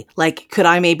to be? Like, could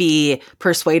I maybe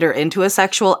persuade her into a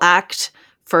sexual act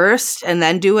first and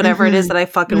then do whatever it is that I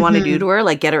fucking want to do to her?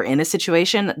 Like, get her in a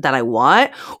situation that I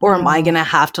want? Or am I going to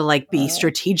have to, like, be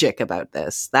strategic about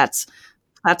this? That's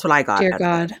what I got. Dear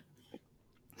God.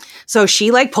 So she,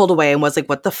 like, pulled away and was like,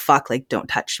 what the fuck? Like, don't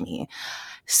touch me.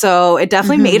 So it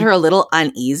definitely made her a little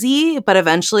uneasy, but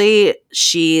eventually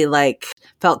she, like,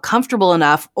 felt comfortable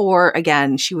enough, or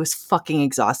again, she was fucking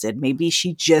exhausted. Maybe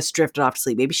she just drifted off to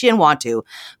sleep. Maybe she didn't want to,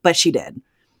 but she did.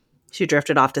 She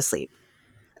drifted off to sleep.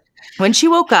 When she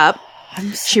woke up,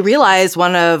 she realized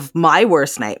one of my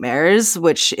worst nightmares,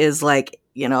 which is, like,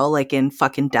 you know, like in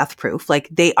fucking Death Proof, like,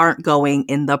 they aren't going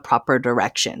in the proper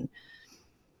direction.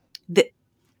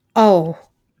 Oh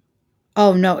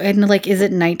no. And, like, is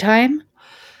it nighttime?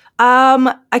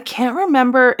 I can't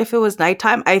remember if it was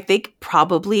nighttime. I think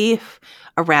probably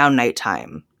around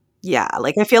nighttime. Yeah,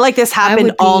 like, I feel like this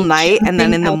happened all night, and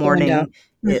then in the morning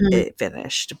it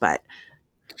finished. But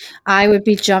I'd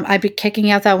be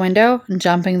kicking out that window and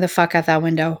jumping the fuck out that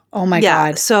window. Oh my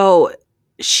God. So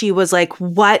she was like,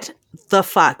 what the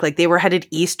fuck? Like, they were headed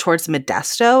east towards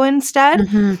Modesto instead.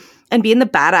 And being the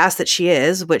badass that she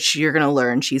is, which you're going to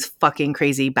learn, she's fucking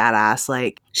crazy badass.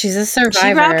 Like, she's a survivor.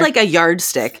 She grabbed like a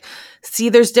yardstick. See,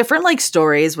 there's different like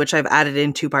stories, which I've added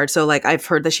in 2 parts. So like I've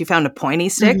heard that she found a pointy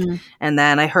stick. And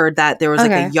then I heard that there was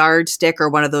like a yardstick or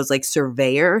one of those like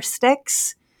surveyor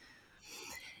sticks.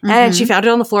 And she found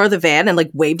it on the floor of the van and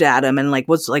like waved at him and like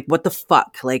was like, what the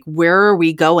fuck? Like, where are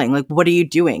we going? Like, what are you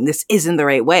doing? This isn't the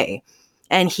right way.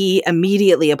 And he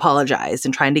immediately apologized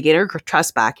and trying to get her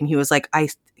trust back. And he was like,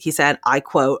 he said, I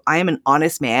quote, "I am an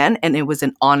honest man and it was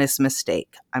an honest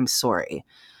mistake. I'm sorry."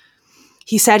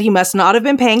 He said he must not have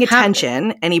been paying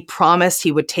attention and he promised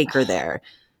he would take her there.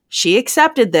 She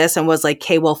accepted this and was like,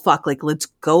 okay, well, fuck, like, let's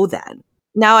go then.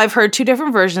 Now, I've heard 2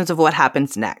 different versions of what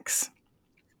happens next.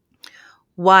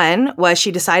 One was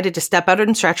she decided to step out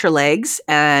and stretch her legs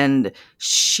and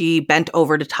she bent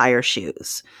over to tie her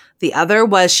shoes. The other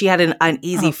was she had an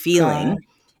uneasy feeling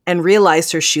and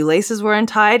realized her shoelaces were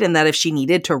untied and that if she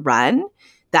needed to run,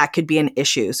 that could be an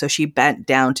issue. So she bent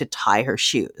down to tie her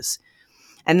shoes.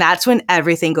 And that's when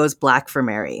everything goes black for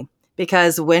Mary.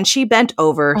 Because when she bent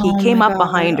over, he came up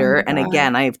behind her. And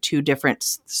again, I have 2 different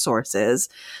sources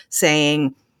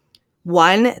saying,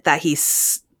 one, that he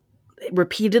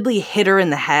repeatedly hit her in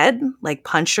the head, like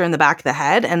punched her in the back of the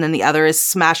head. And then the other is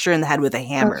smashed her in the head with a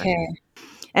hammer. Okay.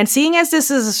 And seeing as this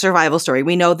is a survival story,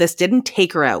 we know this didn't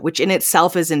take her out, which in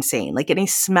itself is insane. Like getting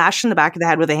smashed in the back of the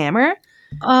head with a hammer.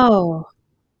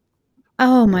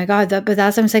 Oh my God. But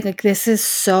that's what I'm saying. Like, this is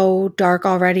so dark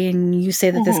already. And you say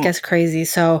that this gets crazy.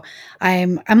 So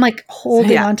I'm like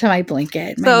holding onto my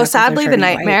blanket. So sadly, the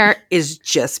nightmare is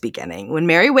just beginning. When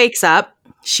Mary wakes up,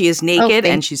 she is naked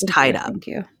and she's tied up. Thank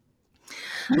you.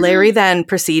 Larry then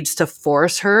proceeds to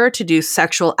force her to do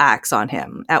sexual acts on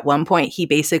him. At one point, he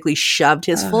basically shoved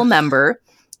his full member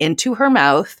into her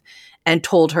mouth and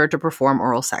told her to perform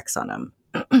oral sex on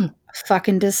him.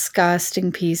 Fucking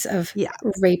disgusting piece of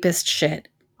rapist shit.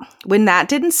 When that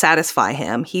didn't satisfy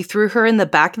him, he threw her in the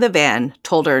back of the van,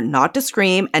 told her not to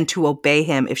scream and to obey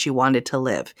him if she wanted to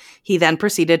live. He then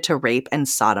proceeded to rape and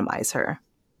sodomize her.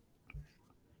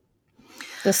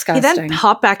 Disgusting. He then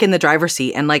hopped back in the driver's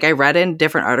seat and like I read in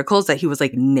different articles that he was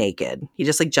like naked. He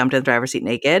just like jumped in the driver's seat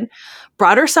naked,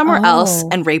 brought her somewhere else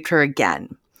and raped her again.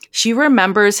 She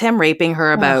remembers him raping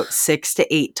her about 6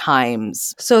 to 8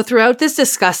 times. So throughout this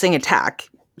disgusting attack,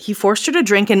 he forced her to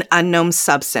drink an unknown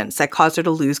substance that caused her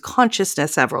to lose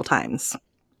consciousness several times.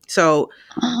 So,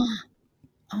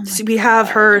 we have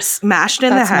her smashed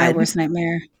in the head. That's my worst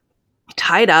nightmare.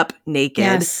 Tied up,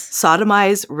 naked,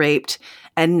 sodomized, raped.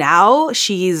 And now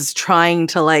she's trying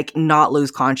to like not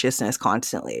lose consciousness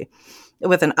constantly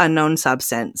with an unknown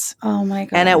substance. Oh my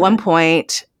God. And at one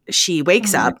point she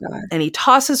wakes up and he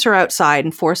tosses her outside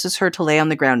and forces her to lay on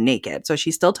the ground naked. So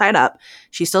she's still tied up.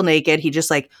 She's still naked. He just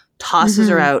like tosses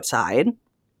her outside.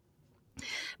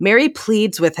 Mary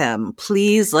pleads with him,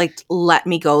 please, like, let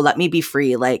me go. Let me be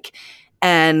free. Like,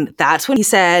 and that's when he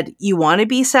said, you want to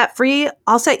be set free?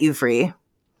 I'll set you free.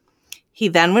 He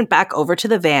then went back over to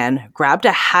the van, grabbed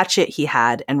a hatchet he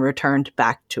had, and returned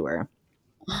back to her.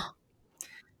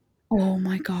 Oh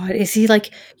my God. Is he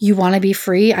like, you want to be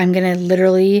free? I'm going to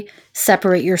literally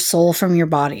separate your soul from your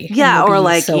body. Yeah. Or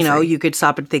like, so you know, you could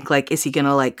stop and think like, is he going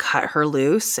to like cut her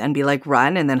loose and be like,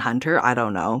 run and then hunt her? I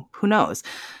don't know. Who knows?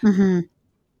 Oh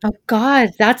God.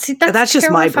 That's just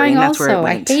my brain. That's where it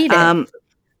went. I hate it.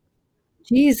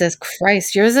 Jesus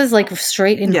Christ. Yours is like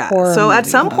straight in horror. So at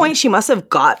some point she must have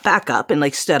got back up and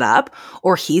like stood up,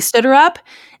 or he stood her up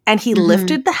and he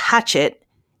lifted the hatchet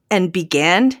and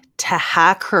began to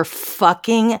hack her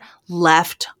fucking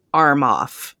left arm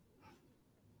off.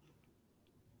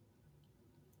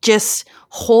 Just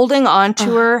holding on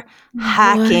to her,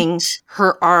 hacking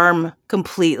her arm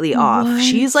completely off.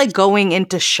 She's like going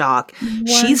into shock.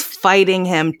 She's fighting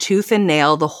him tooth and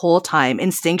nail the whole time.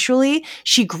 Instinctually,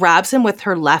 she grabs him with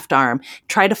her left arm,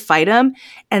 tried to fight him,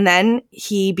 and then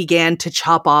he began to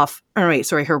chop off,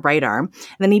 her right arm.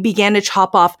 And then he began to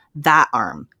chop off that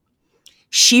arm.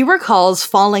 She recalls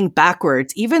falling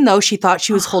backwards, even though she thought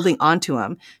she was holding onto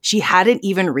him. She hadn't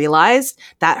even realized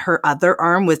that her other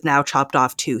arm was now chopped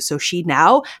off too. So she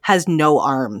now has no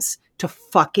arms to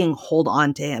fucking hold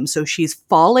on to him. So she's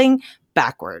falling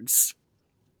backwards.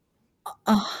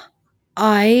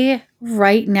 My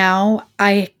brain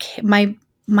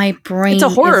it's a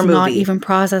horror is movie. Not even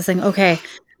processing. Okay.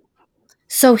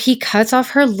 So he cuts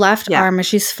off her left arm as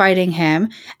she's fighting him,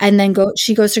 and then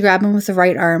she goes to grab him with the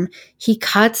right arm. He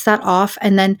cuts that off,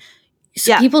 and then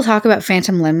people talk about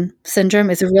phantom limb syndrome.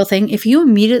 It's a real thing. If you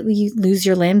immediately lose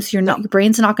your limbs, your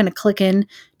brain's not going to click in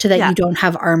to that you don't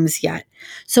have arms yet.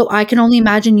 So I can only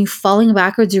imagine you falling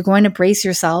backwards. You're going to brace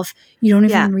yourself. You don't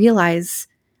even realize.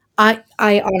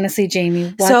 I honestly,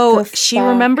 Jamie, what So the she fuck?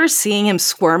 remembers seeing him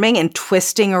squirming and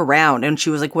twisting around, and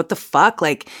she was like, what the fuck?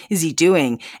 Like, is he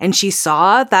doing? And she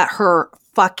saw that her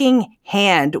fucking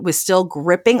hand was still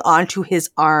gripping onto his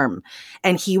arm,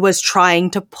 and he was trying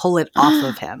to pull it off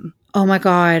of him. Oh my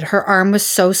God. Her arm was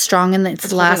so strong in its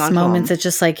It's holding last onto moments. him. It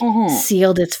just like Mhm.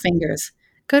 sealed its fingers.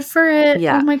 Good for it.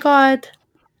 Yeah. Oh my God.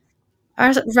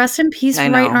 Rest in peace, I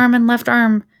right know. arm and left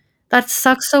arm. That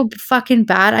sucks so fucking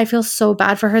bad. I feel so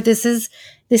bad for her. This is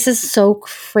so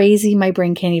crazy. My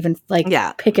brain can't even like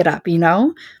Yeah. pick it up, you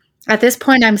know? At this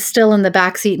point, I'm still in the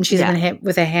back seat and she's Yeah. been hit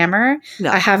with a hammer.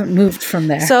 No. I haven't moved from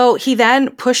there. So he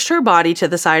then pushed her body to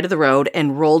the side of the road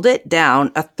and rolled it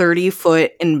down a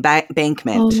 30-foot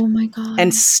embankment Oh my God.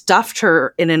 and stuffed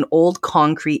her in an old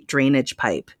concrete drainage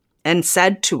pipe and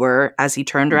said to her as he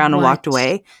turned around and walked What?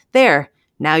 away, "There,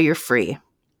 now you're free."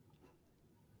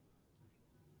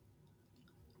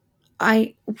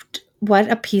 What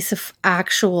a piece of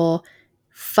actual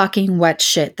fucking wet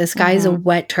shit. This guy is a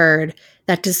wet turd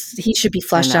that just, he should be I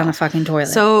flushed down know. a fucking toilet.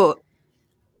 So,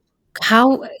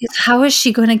 how is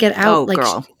she going to get out? oh,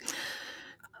 girl.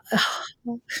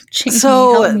 Jamie, help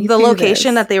So me the through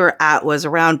location this. that they were at was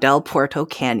around Del Puerto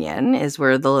Canyon is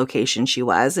where the location she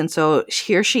was. And so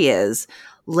here she is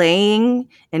laying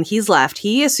and he's left.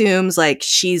 He assumes like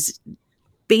she's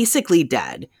basically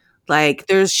dead. Like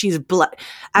she's blood.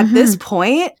 At this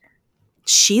point,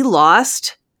 she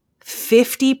lost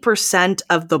 50%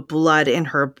 of the blood in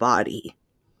her body.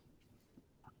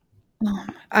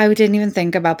 I didn't even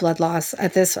think about blood loss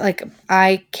at this. Like,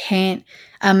 I can't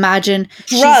imagine.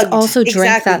 Drugged. She's also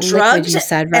drank that liquid you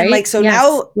said, right? And like, so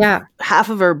yes. now half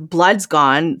of her blood's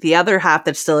gone. The other half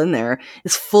that's still in there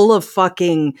is full of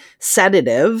fucking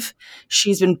sedative.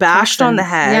 She's been bashed on the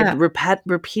head,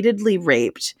 repeatedly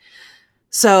raped.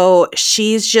 So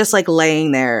she's just like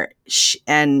laying there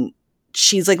and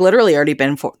she's like literally already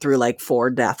been through like 4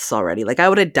 deaths already. Like I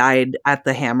would have died at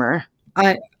the hammer.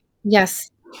 Yes.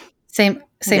 Same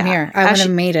here. I would have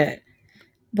made it.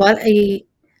 What a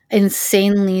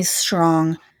insanely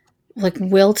strong like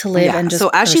will to live and just so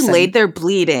as she laid there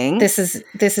bleeding, this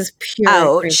is pure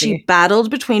out, crazy. She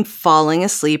battled between falling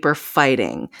asleep or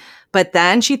fighting. But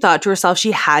then she thought to herself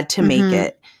she had to make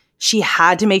it. She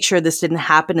had to make sure this didn't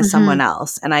happen to someone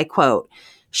else. And I quote,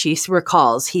 she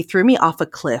recalls, "He threw me off a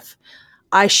cliff.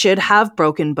 I should have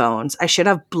broken bones. I should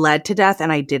have bled to death,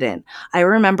 and I didn't. I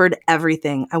remembered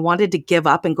everything. I wanted to give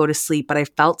up and go to sleep, but I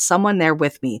felt someone there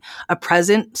with me. A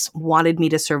presence wanted me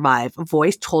to survive. A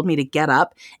voice told me to get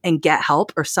up and get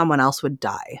help, or someone else would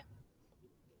die."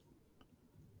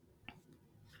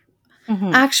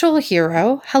 Actual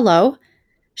hero. Hello.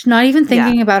 She's not even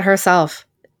thinking about herself.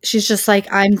 She's just like,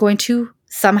 I'm going to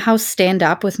somehow stand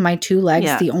up with my 2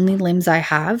 legs, the only limbs I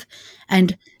have,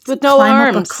 and with no climb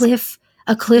arms. up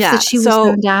a cliff that she was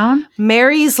thrown down.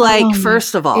 Mary's like,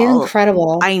 first of all,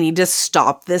 incredible. I need to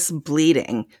stop this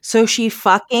bleeding. So she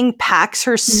fucking packs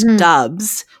her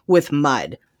stubs with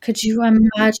mud. Could you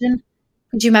imagine?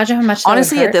 How much?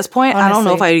 Honestly, that would hurt? at this point, I don't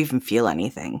know if I'd even feel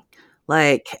anything.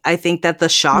 Like, I think that the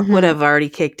shock would have already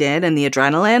kicked in and the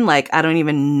adrenaline. Like, I don't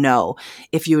even know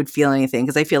if you would feel anything.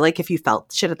 Because I feel like if you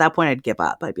felt shit at that point, I'd give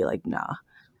up. I'd be like, nah.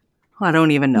 I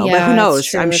don't even know. But who knows?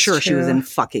 True, I'm sure she was in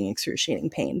fucking excruciating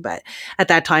pain. But at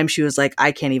that time, she was like,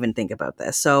 I can't even think about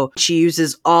this. So she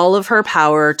uses all of her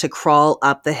power to crawl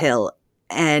up the hill.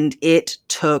 And it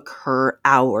took her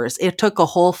hours. It took a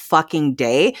whole fucking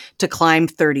day to climb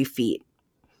 30 feet.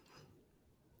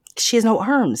 She has no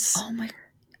arms. Oh my God.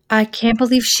 I can't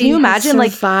believe she Can you imagine,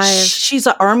 like, survived. she's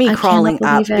an army crawling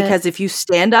up because if you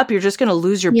stand up, you're just going to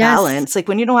lose your balance. Like,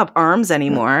 when you don't have arms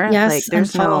anymore, like,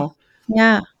 there's no...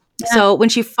 Yeah. So when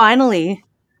she finally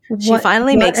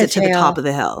makes it to the top of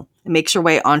the hill and makes her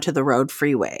way onto the road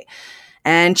freeway.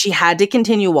 And she had to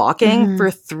continue walking for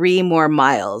 3 more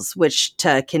miles, which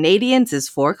to Canadians is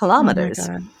 4 kilometers. Oh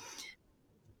my God.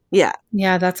 Yeah.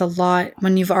 Yeah, that's a lot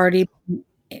when you've already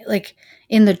like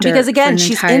in the dirt. Because again,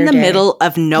 she's in the middle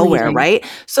of nowhere, bleeding. right?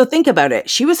 So think about it.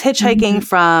 She was hitchhiking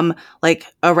from like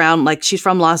around, like she's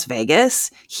from Las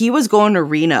Vegas. He was going to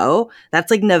Reno.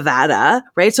 That's like Nevada,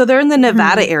 right? So they're in the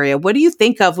Nevada area. What do you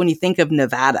think of when you think of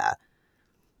Nevada?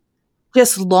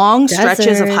 Just long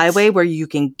stretches of highway where you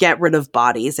can get rid of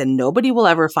bodies and nobody will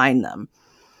ever find them.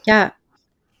 Yeah.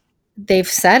 They've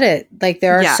said it. Like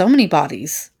there are so many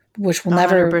bodies which will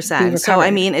never be recovered. So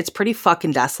I mean, it's pretty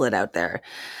fucking desolate out there.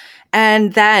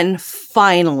 And then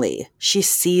finally, she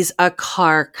sees a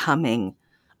car coming,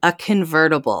 a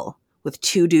convertible with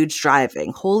 2 dudes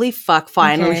driving. Holy fuck,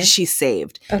 finally she's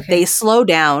saved. They slow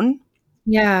down.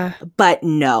 Yeah. But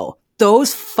no,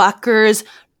 those fuckers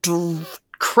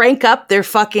crank up their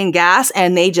fucking gas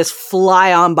and they just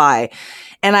fly on by.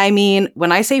 And I mean,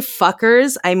 when I say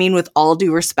fuckers, I mean with all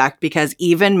due respect, because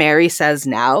even Mary says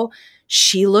now,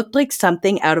 she looked like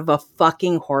something out of a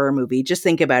fucking horror movie. Just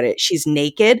think about it. She's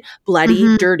naked,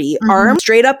 bloody, dirty, arms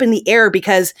straight up in the air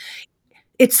because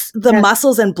it's the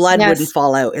muscles and blood wouldn't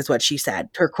fall out, is what she said,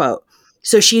 her quote.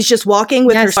 So she's just walking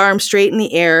with her arms straight in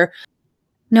the air.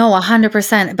 No,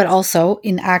 100%. But also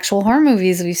in actual horror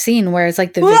movies we've seen where it's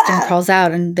like the victim crawls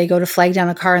out and they go to flag down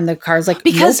a car and the car's like,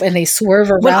 because nope, and they swerve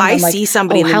around. When I see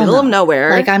somebody in the middle of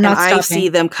nowhere, like I'm not stopping. I see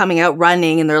them coming out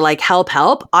running and they're like, help,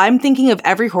 help. I'm thinking of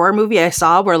every horror movie I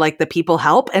saw where like the people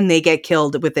help and they get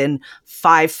killed within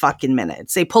 5 fucking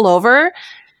minutes. They pull over.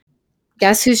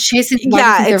 Guess who's chasing?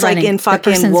 Yeah, it's like in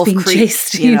fucking Wolf Creek,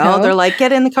 chased, you know? They're like,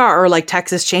 get in the car, or like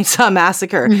Texas Chainsaw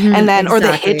Massacre. And then, or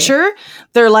the Hitcher,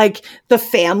 they're like, the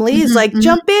family's like,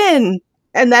 jump in.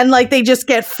 And then like, they just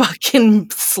get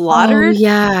fucking slaughtered. Oh,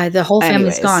 yeah, the whole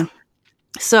family's gone.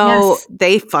 So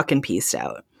they fucking pieced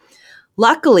out.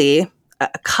 Luckily, a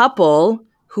couple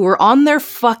who were on their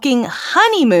fucking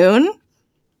honeymoon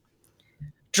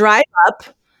drive up.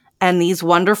 And these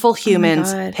wonderful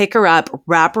humans pick her up,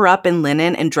 wrap her up in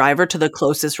linen, and drive her to the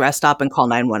closest rest stop and call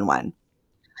 911.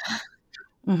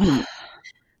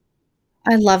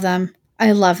 I love them.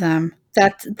 I love them.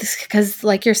 That's because,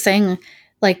 like you're saying,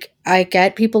 like I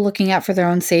get people looking out for their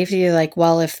own safety. Like,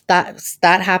 well, if that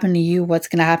happened to you, what's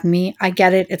going to happen to me? I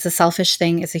get it. It's a selfish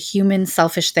thing. It's a human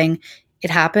selfish thing. It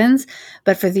happens,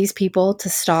 but for these people to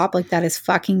stop, like that is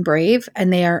fucking brave,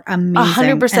 and they are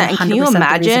amazing. 100%. And can you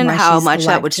imagine how much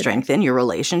that would strengthen your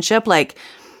relationship? Like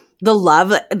the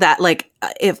love that, like,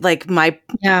 if like my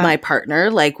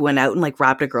partner like went out and like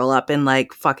wrapped a girl up in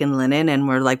like fucking linen, and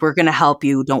we're like, we're gonna help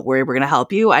you. Don't worry, we're gonna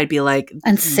help you. I'd be like,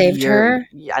 and saved her.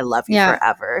 I love you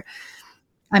forever.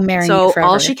 I'm marrying you forever.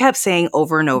 All she kept saying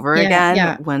over and over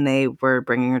again when they were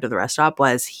bringing her to the rest stop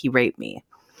was, he raped me.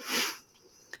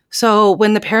 So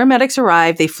when the paramedics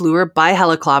arrived, they flew her by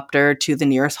helicopter to the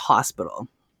nearest hospital.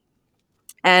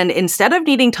 And instead of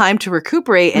needing time to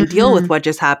recuperate and deal with what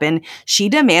just happened, she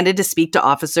demanded to speak to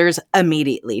officers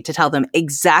immediately to tell them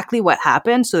exactly what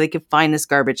happened so they could find this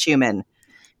garbage human.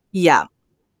 Yeah.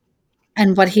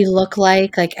 And what he looked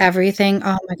like everything.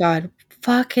 Oh my God.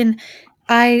 Fucking,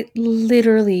 I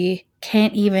literally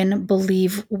can't even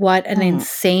believe what an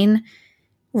insane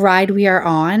ride we are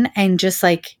on. And just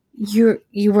like, you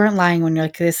weren't lying when you're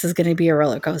like, this is going to be a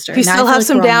roller coaster. You still have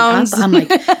some downs. I'm like,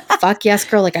 fuck yes,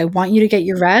 girl. Like, I want you to get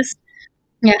your rest.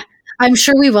 Yeah, I'm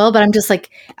sure we will, but I'm just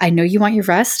like, I know you want your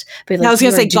rest. But like, I was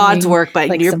going to say God's work, but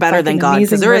like, you're better than God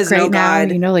because there is no God.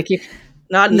 Now, you know, like you.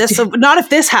 Not if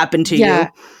this happened to you.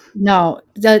 No,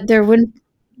 there wouldn't.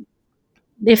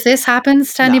 If this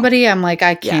happens to anybody, I'm like,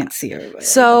 I can't see a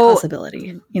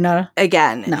possibility, you know?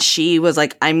 Again, she was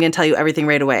like, I'm going to tell you everything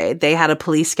right away. They had a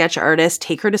police sketch artist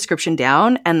take her description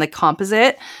down, and the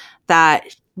composite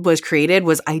that was created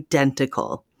was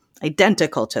identical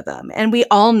to them. And we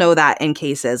all know that in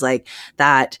cases like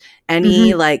that,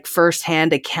 any like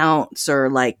firsthand accounts or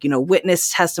like, you know,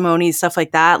 witness testimonies, stuff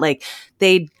like that, like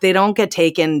they don't get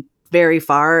taken very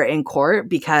far in court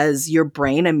because your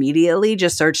brain immediately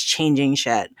just starts changing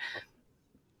shit.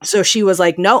 So she was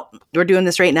like, nope, we're doing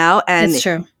this right now. And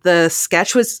the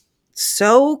sketch was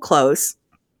so close,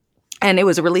 and it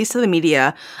was released to the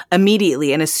media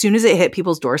immediately. And as soon as it hit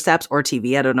people's doorsteps or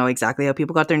TV, I don't know exactly how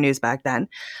people got their news back then,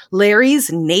 Larry's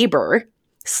neighbor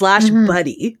 /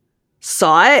 buddy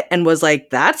saw it and was like,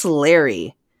 that's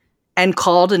Larry, and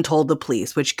called and told the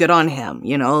police, which good on him,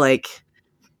 you know, like,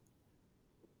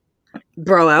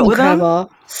 bro out with him.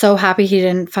 So happy he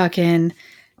didn't fucking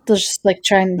just like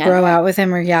try and bro out with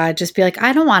him, or just be like,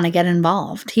 I don't want to get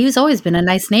involved. He's always been a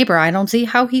nice neighbor. I don't see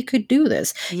how he could do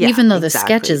this, even though the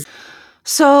sketches.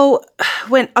 So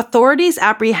when authorities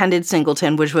apprehended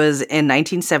Singleton, which was in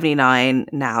 1979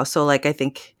 now, so like I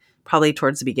think probably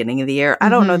towards the beginning of the year. I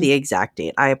don't know the exact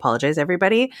date. I apologize,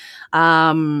 everybody.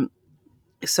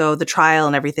 So the trial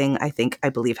and everything, I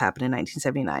believe happened in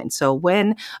 1979. So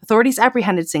when authorities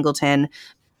apprehended Singleton,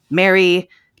 Mary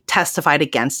testified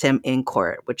against him in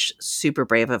court, which super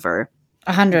brave of her.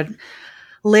 100.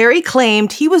 Larry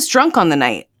claimed he was drunk on the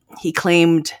night. He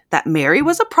claimed that Mary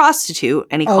was a prostitute,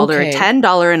 and he called her a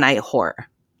 $10 a night whore.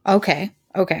 Okay.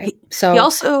 So he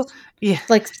also,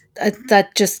 like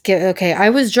that just I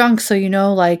was drunk, so you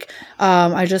know, like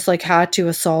I just like had to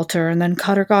assault her and then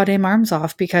cut her goddamn arms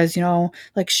off because, you know,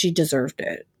 like she deserved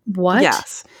it. What?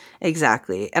 Yes,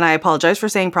 exactly. And I apologize for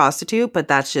saying prostitute, but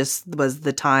that's just was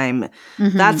the time.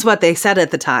 That's what they said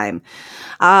at the time.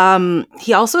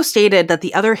 He also stated that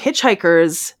the other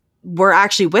hitchhikers were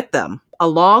actually with them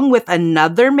along with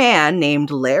another man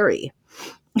named Larry.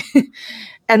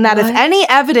 And that if any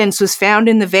evidence was found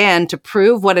in the van to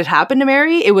prove what had happened to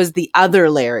Mary, it was the other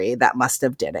Larry that must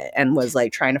have did it and was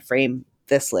like trying to frame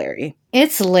this Larry.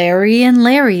 It's Larry and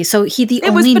Larry. So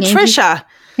it was Patricia.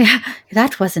 Yeah,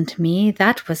 that wasn't me.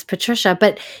 That was Patricia.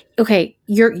 But okay,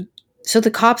 so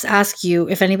the cops ask you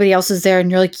if anybody else is there,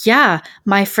 and you're like, yeah,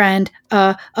 my friend.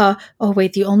 Oh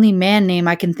wait, the only man name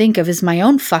I can think of is my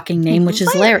own fucking name, which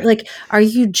is Larry. Like, are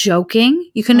you joking?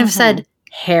 You couldn't have said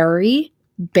Harry,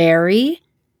 Barry,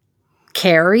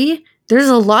 Carrie. There's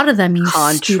a lot of them, you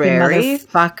stupid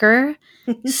motherfucker.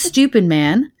 Stupid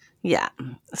man. Yeah.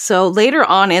 So later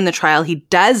on in the trial, he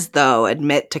does, though,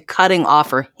 admit to cutting off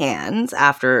her hands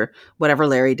after whatever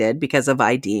Larry did because of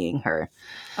IDing her.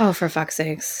 Oh, for fuck's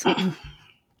sakes.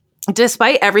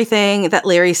 Despite everything that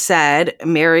Larry said,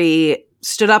 Mary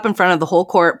stood up in front of the whole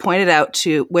court, pointed out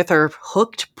with her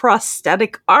hooked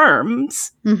prosthetic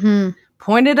arms,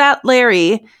 pointed at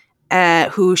Larry,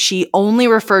 who she only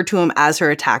referred to him as her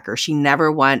attacker. She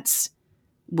never once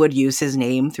would use his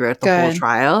name throughout the whole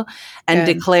trial, and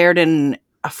declared in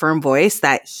a firm voice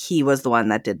that he was the one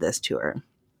that did this to her.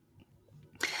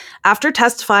 After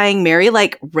testifying, Mary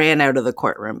ran out of the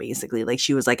courtroom, basically. Like,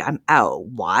 she was like, I'm out.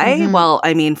 Why? Well,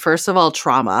 I mean, first of all,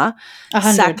 trauma.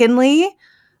 100. Secondly,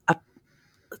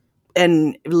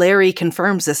 and Larry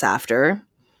confirms this after,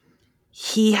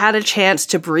 he had a chance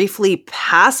to briefly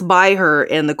pass by her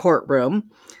in the courtroom,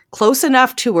 close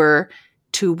enough to her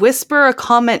to whisper a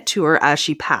comment to her as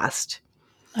she passed.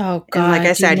 Oh, God. And like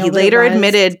I said, he later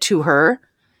admitted to her,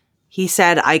 he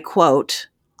said, I quote,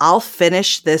 I'll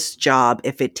finish this job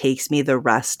if it takes me the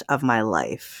rest of my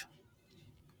life.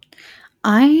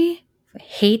 I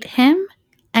hate him,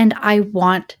 and I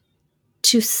want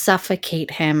to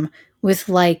suffocate him with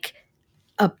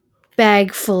a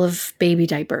bag full of baby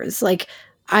diapers.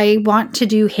 I want to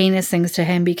do heinous things to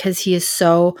him because he is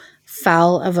so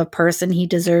foul of a person. He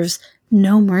deserves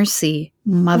no mercy,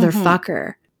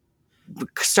 motherfucker.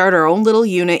 Start our own little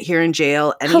unit here in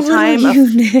jail.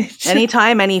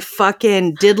 Anytime any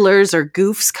fucking diddlers or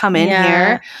goofs come in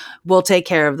here, we'll take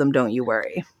care of them. Don't you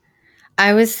worry.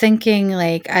 I was thinking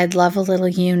I'd love a little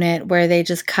unit where they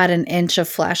just cut an inch of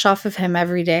flesh off of him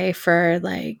every day for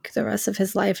the rest of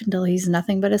his life until he's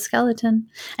nothing but a skeleton.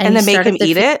 And then make him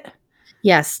eat it?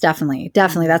 Yes, definitely.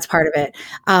 Definitely. That's part of it.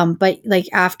 But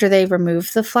after they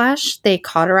remove the flesh, they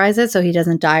cauterize it so he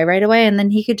doesn't die right away. And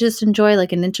then he could just enjoy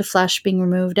an inch of flesh being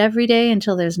removed every day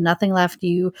until there's nothing left.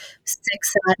 You sick,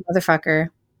 sad motherfucker.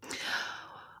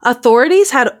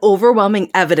 Authorities had overwhelming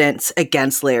evidence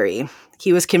against Larry.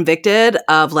 He was convicted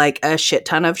of a shit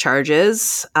ton of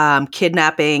charges,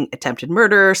 kidnapping, attempted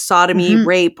murder, sodomy,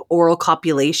 rape, oral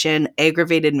copulation,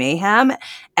 aggravated mayhem.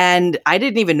 And I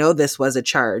didn't even know this was a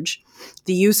charge.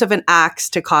 The use of an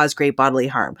axe to cause great bodily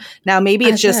harm. Now, maybe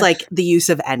it's just the use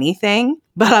of anything,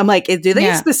 but I'm do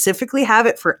they specifically have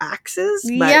it for axes?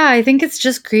 Yeah, I think it's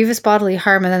just grievous bodily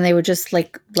harm, and then they would just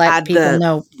let people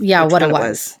know what it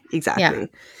was. Exactly. Yeah.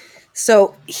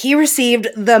 So he received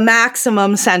the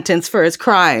maximum sentence for his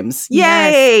crimes.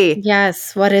 Yay!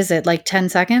 Yes. What is it? 10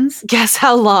 seconds? Guess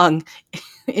how long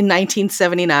in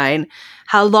 1979,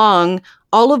 how long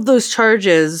all of those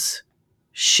charges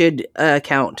should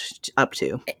count up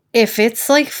to? If it's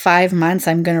 5 months,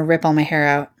 I'm going to rip all my hair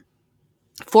out.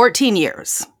 14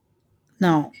 years.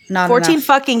 No, not 14 enough.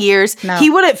 Fucking years. No.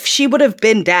 She would have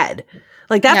been dead.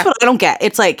 That's what I don't get.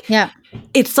 It's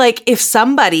it's if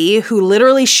somebody who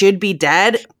literally should be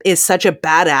dead is such a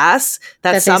badass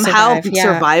that somehow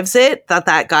survives it,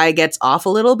 that guy gets off a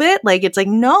little bit. It's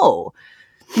no.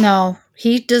 No,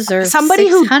 he deserves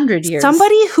 600 years.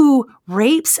 Somebody who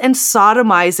rapes and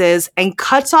sodomizes and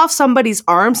cuts off somebody's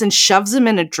arms and shoves them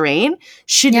in a drain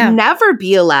should never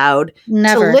be allowed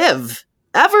to live.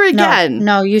 Ever again.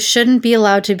 No, you shouldn't be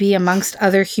allowed to be amongst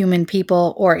other human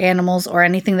people or animals or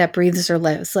anything that breathes or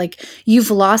lives.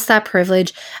 You've lost that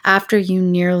privilege after you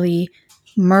nearly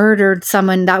murdered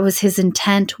someone. That was his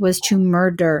intent, was to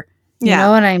murder. You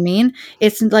know what I mean?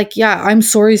 It's I'm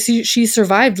sorry she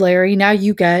survived, Larry. Now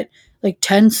you get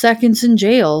 10 seconds in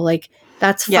jail.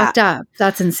 That's fucked up.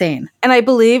 That's insane. And I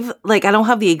believe, I don't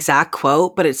have the exact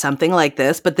quote, but it's something like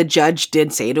this. But the judge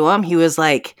did say to him, he was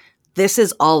this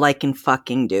is all I can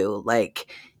fucking do.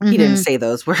 He didn't say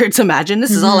those words. Imagine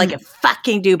this is all I can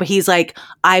fucking do. But he's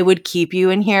I would keep you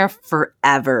in here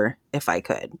forever if I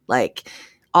could.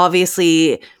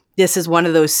 Obviously, this is one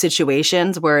of those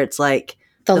situations where it's the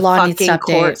law fucking needs to update.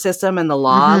 Court system and the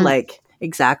law.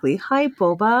 Exactly. Hi,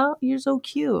 Boba. You're so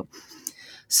cute.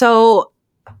 So,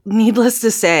 needless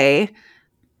to say,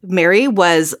 Mary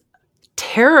was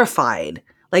terrified.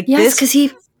 Yes, because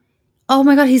he... Oh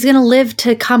my God, he's going to live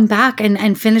to come back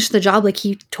and finish the job like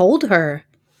he told her.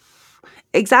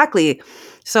 Exactly.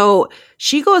 So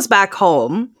she goes back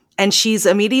home and she's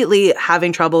immediately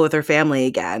having trouble with her family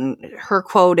again. Her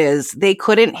quote is, "They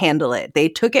couldn't handle it. They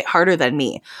took it harder than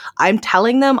me. I'm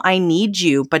telling them I need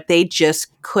you, but they just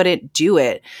couldn't do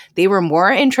it. They were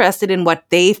more interested in what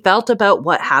they felt about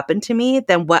what happened to me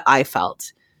than what I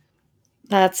felt."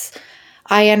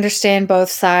 I understand both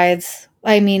sides.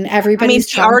 I mean, everybody's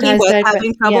She already traumatized was by it, but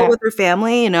having trouble yeah, with her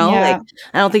family, like, yeah.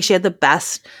 I don't think she had the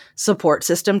best support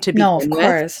system to No, of begin with.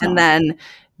 course, And no. then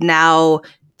now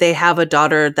they have a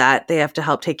daughter that they have to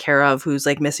help take care of who's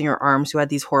like missing her arms, who had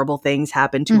these horrible things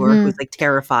happen to her, who's Mm-hmm. like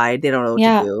terrified. They don't know what to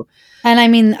Yeah. do. And I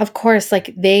mean, of course,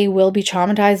 like they will be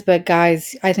traumatized, but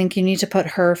guys, I think you need to put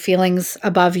her feelings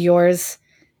above yours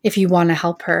if you want to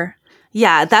help her.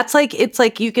 Yeah, that's like, it's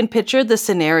like you can picture the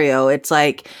scenario. It's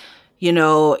like,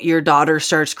 your daughter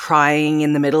starts crying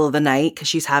in the middle of the night because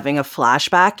she's having a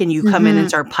flashback and you come in and Mm-hmm.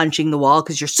 start punching the wall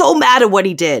because you're so mad at what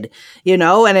he did,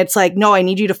 and it's like, no, I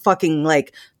need you to fucking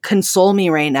like console me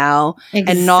right now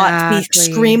and not be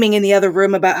Exactly. screaming in the other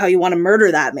room about how you want to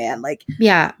murder that man. Like,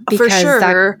 Yeah, for because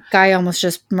that sure. guy almost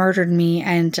just murdered me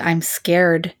and I'm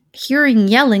scared hearing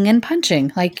yelling and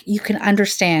punching. Like you can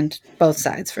understand both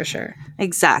sides for sure.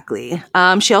 Exactly.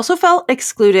 She also felt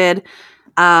excluded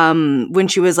when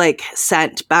she was like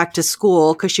sent back to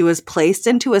school because she was placed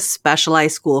into a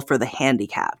specialized school for the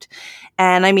handicapped.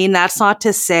 And I mean, that's not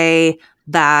to say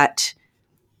that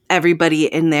everybody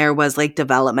in there was like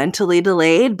developmentally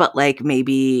delayed, but like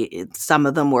maybe some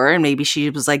of them were, and maybe she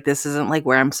was like, this isn't like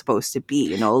where I'm supposed to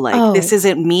be, like this Oh,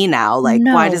 isn't me now. Like,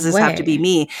 why no does this have to be way.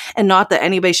 me? And not that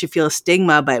anybody should feel a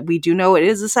stigma, but we do know it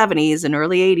is the 70s and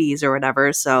early 80s or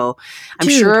whatever. So I'm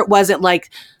sure Dude. it wasn't like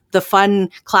the fun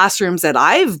classrooms that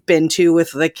I've been to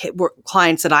with the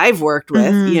clients that I've worked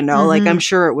with, Mm-hmm, like I'm mm-hmm.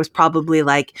 sure it was probably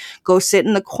like, go sit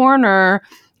in the corner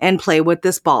and play with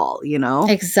this ball.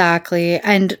 Exactly.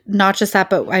 And not just that,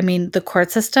 but I mean, the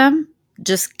court system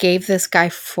just gave this guy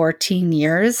 14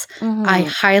 years. I Mm-hmm.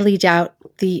 highly doubt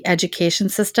the education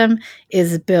system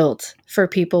is built for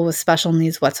people with special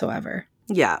needs whatsoever.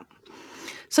 Yeah.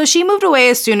 So she moved away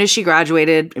as soon as she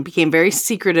graduated and became very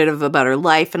secretive about her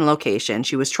life and location.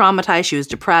 She was traumatized. She was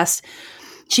depressed.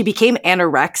 She became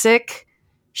anorexic.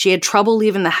 She had trouble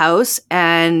leaving the house,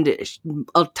 and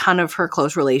a ton of her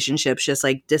close relationships just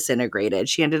like disintegrated.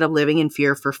 She ended up living in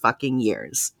fear for fucking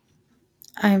years.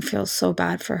 I feel so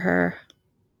bad for her.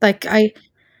 Like,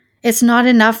 it's not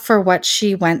enough for what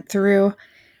she went through,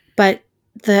 but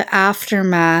the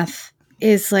aftermath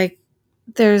is like,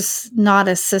 there's not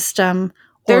a system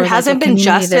There or like a hasn't been community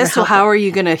there to justice, so help her. how are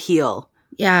you going to heal?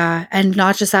 Yeah. And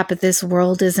not just that, but this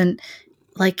world isn't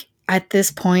like at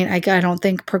this point, I don't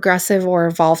think progressive or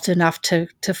evolved enough to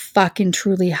fucking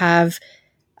truly have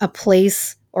a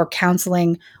place or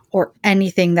counseling or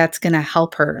anything that's going to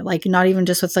help her. Like not even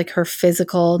just with like her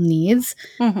physical needs,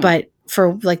 Mm-hmm. but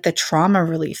for like the trauma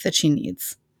relief that she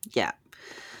needs. Yeah.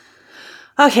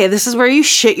 Okay, this is where you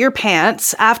shit your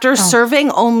pants. After Oh, serving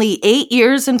only 8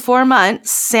 years and 4 months,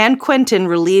 San Quentin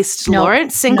released no,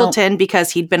 Lawrence Singleton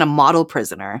because he'd been a model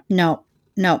prisoner. no.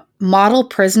 Model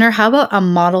prisoner. How about a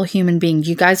model human being? Do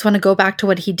you guys want to go back to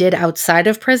what he did outside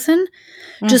of prison?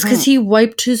 Just because he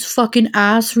wiped his fucking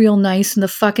ass real nice in the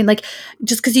fucking, like,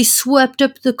 just because he swept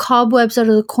up the cobwebs out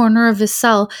of the corner of his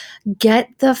cell. Get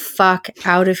the fuck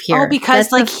out of here. Oh, because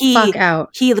Get like the fuck out.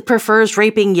 he prefers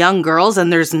raping young girls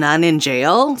and there's none in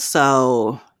jail,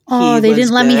 so Oh, he they was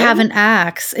didn't let me have good. an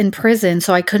axe in prison,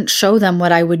 so I couldn't show them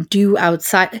what I would do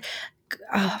outside.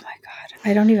 Oh my God.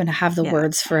 I don't even have the Yeah.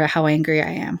 words for how angry I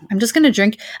am. I'm just going to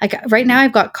drink. Like right now,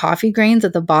 I've got coffee grains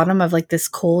at the bottom of like this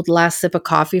cold last sip of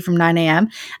coffee from 9 a.m.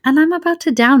 And I'm about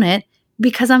to down it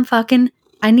because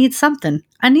I need something.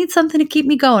 I need something to keep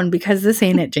me going because this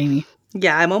ain't it, Jamie.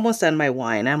 Yeah, I'm almost done my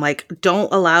wine. I'm like,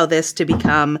 don't allow this to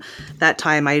become that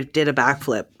time I did a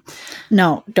backflip.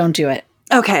 No, don't do it.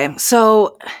 Okay,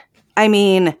 so I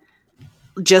mean,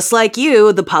 just like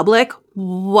you, the public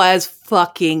was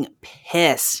fucking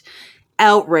pissed,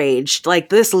 outraged. Like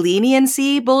this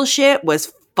leniency bullshit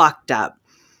was fucked up.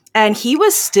 And he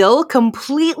was still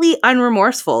completely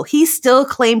unremorseful. He still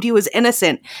claimed he was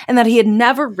innocent and that he had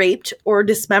never raped or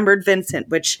dismembered Vincent,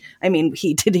 which, I mean,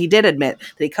 he did admit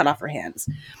that he cut off her hands.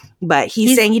 But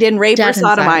he's saying he didn't rape or dead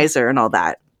inside. sodomize her and all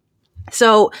that.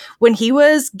 So when he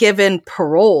was given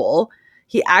parole,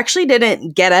 he actually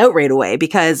didn't get out right away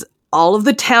because all of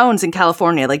the towns in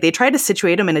California, like they tried to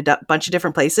situate him in a bunch of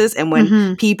different places. And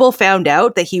when people found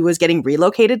out that he was getting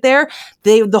relocated there,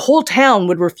 the whole town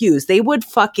would refuse. They would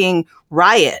fucking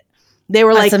riot. They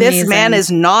were That's like, this amazing. man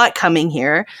is not coming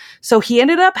here. So he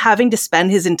ended up having to spend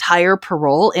his entire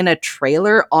parole in a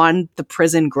trailer on the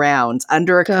prison grounds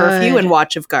under a curfew and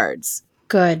watch of guards.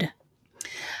 Good.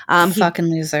 Fucking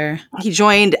loser. He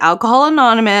joined Alcohol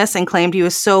Anonymous and claimed he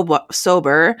was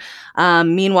sober.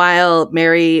 Meanwhile,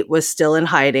 Mary was still in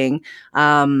hiding.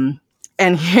 And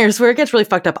here's where it gets really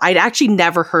fucked up. I'd actually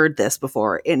never heard this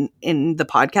before in the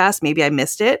podcast. Maybe I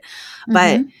missed it.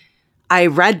 But I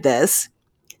read this.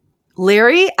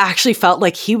 Larry actually felt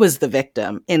like he was the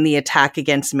victim in the attack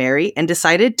against Mary and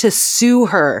decided to sue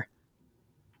her.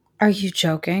 Are you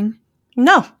joking?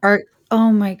 No.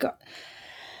 Oh my God.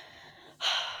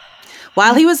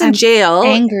 While he was in jail...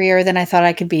 angrier than I thought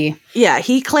I could be. Yeah,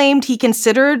 he claimed he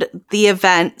considered the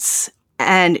events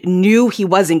and knew he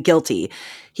wasn't guilty.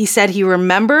 He said he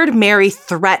remembered Mary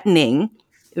threatening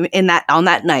on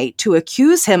that night to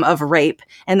accuse him of rape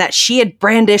and that she had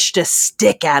brandished a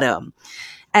stick at him.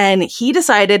 And he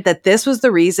decided that this was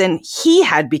the reason he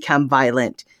had become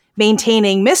violent,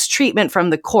 maintaining mistreatment from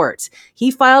the courts.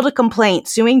 He filed a complaint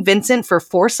suing Vincent for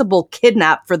forcible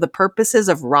kidnap for the purposes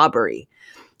of robbery.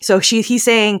 So he's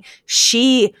saying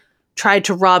she tried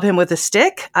to rob him with a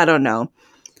stick? I don't know.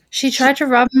 She tried to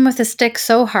rob him with a stick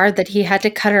so hard that he had to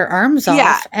cut her arms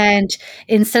off. And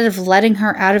instead of letting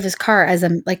her out of his car as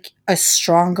a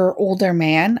stronger, older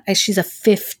man, as she's a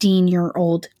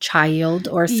 15-year-old child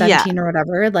or 17 or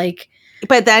whatever.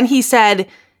 But then he said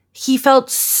he felt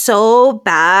so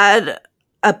bad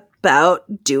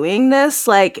about doing this,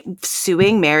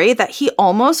 suing Mary, that he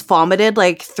almost vomited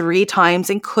 3 times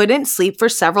and couldn't sleep for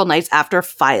several nights after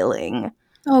filing.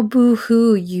 Oh,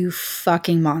 boo-hoo, you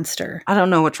fucking monster. I don't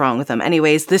know what's wrong with him.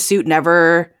 Anyways, this suit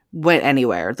never went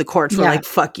anywhere. The courts were like,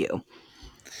 fuck you.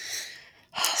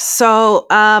 So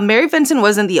Mary Vincent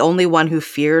wasn't the only one who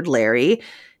feared Larry.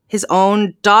 His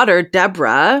own daughter,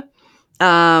 Deborah,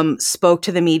 spoke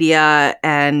to the media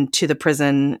and to the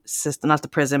prison system, not the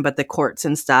prison, but the courts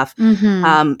and stuff,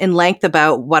 in length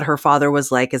about what her father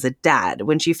was like as a dad.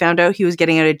 When she found out he was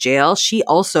getting out of jail, she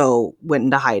also went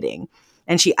into hiding.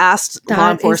 And she asked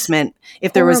law enforcement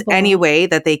if there was any way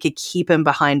that they could keep him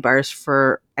behind bars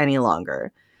for any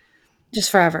longer.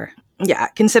 Just forever. Yeah.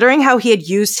 Considering how he had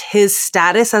used his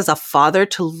status as a father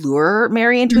to lure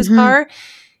Mary into his car,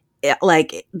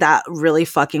 that really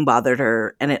fucking bothered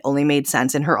her. And it only made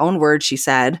sense. In her own words, she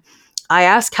said, I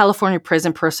asked California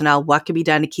prison personnel what could be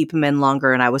done to keep him in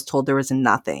longer, and I was told there was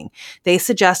nothing. They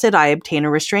suggested I obtain a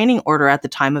restraining order at the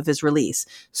time of his release.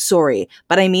 Sorry,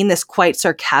 but I mean this quite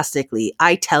sarcastically.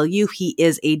 I tell you, he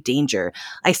is a danger.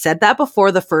 I said that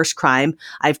before the first crime.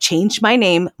 I've changed my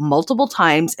name multiple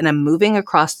times, and I'm moving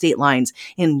across state lines,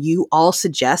 and you all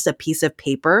suggest a piece of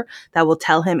paper that will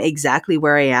tell him exactly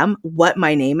where I am, what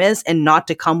my name is, and not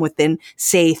to come within,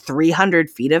 say, 300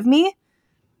 feet of me?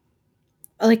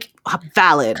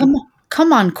 Valid.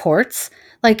 Come on, courts.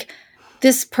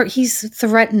 He's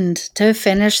threatened to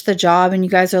finish the job, and you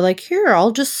guys are like, here,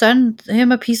 I'll just send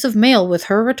him a piece of mail with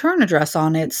her return address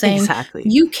on it saying,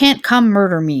 you can't come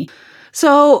murder me.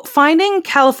 So, finding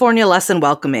California less than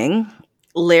welcoming,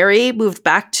 Larry moved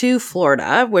back to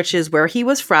Florida, which is where he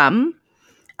was from.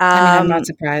 I'm not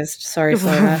surprised. Sorry,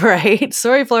 Florida. Right.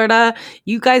 Sorry, Florida.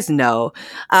 You guys know.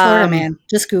 Florida man.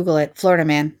 Just Google it. Florida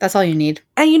man. That's all you need.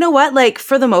 And you know what?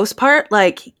 For the most part,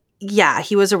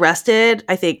 he was arrested,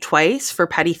 I think, twice for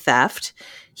petty theft.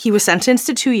 He was sentenced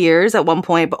to 2 years at one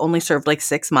point, but only served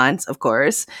 6 months, of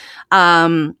course.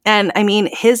 And I mean,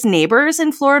 his neighbors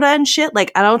in Florida and shit,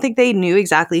 I don't think they knew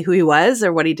exactly who he was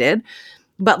or what he did.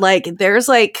 But there's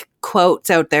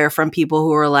quotes out there from people who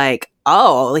were like,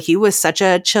 oh, he was such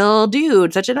a chill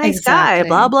dude, such a nice guy,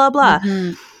 blah, blah, blah.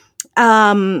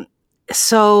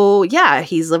 So, yeah,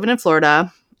 he's living in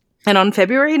Florida. And on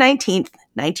February 19th,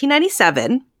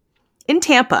 1997, in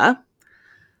Tampa,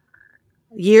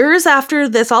 years after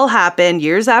this all happened,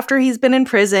 years after he's been in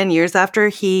prison, years after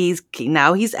he's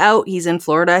out, he's in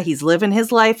Florida, he's living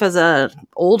his life as a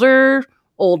old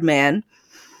man.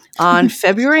 On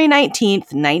February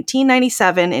 19th,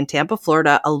 1997, in Tampa,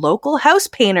 Florida, a local house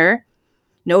painter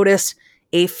noticed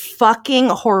a fucking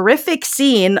horrific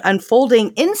scene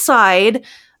unfolding inside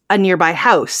a nearby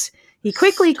house. He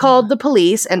quickly called the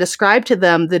police and described to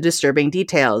them the disturbing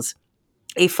details.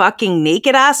 A fucking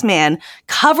naked ass man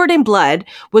covered in blood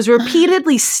was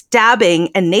repeatedly stabbing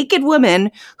a naked woman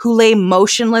who lay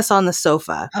motionless on the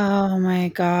sofa. Oh my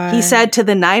God. He said to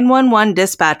the 911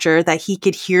 dispatcher that he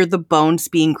could hear the bones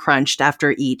being crunched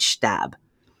after each stab,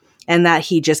 and that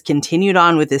he just continued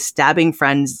on with his stabbing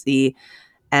frenzy.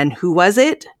 And who was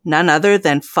it? None other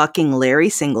than fucking Larry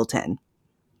Singleton.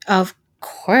 Of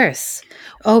course.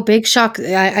 Oh, big shock.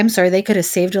 I'm sorry. They could have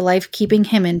saved a life keeping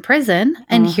him in prison.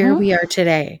 And here we are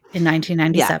today in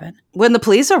 1997. Yeah. When the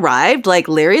police arrived, like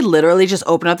Larry literally just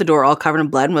opened up the door all covered in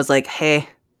blood and was like, hey,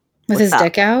 with his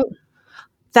dick out?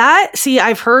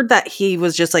 I've heard that he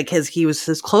was just like his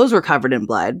clothes were covered in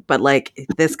blood, but like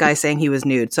this guy saying he was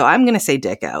nude. So I'm going to say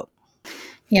dick out.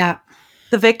 Yeah.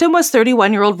 The victim was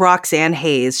 31-year-old Roxanne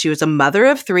Hayes. She was a mother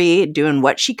of 3 doing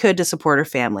what she could to support her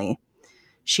family.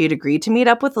 She had agreed to meet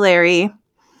up with Larry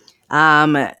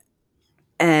and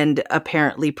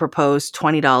apparently proposed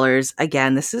 $20.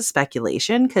 Again, this is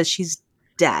speculation because she's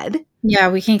dead. Yeah,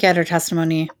 we can't get her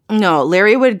testimony. No,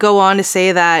 Larry would go on to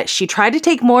say that she tried to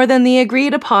take more than the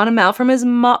agreed upon amount from his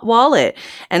wallet,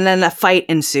 and then a fight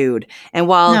ensued. And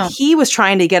while he was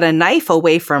trying to get a knife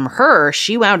away from her,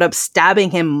 she wound up stabbing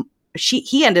him. She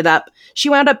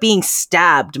wound up being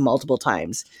stabbed multiple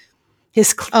times.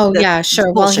 Yeah,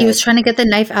 sure. While he was trying to get the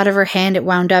knife out of her hand, it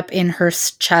wound up in her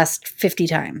chest 50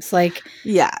 times. Like,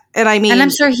 yeah. And I mean, and I'm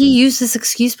sure he used this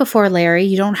excuse before, Larry.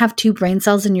 You don't have 2 brain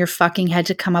cells in your fucking head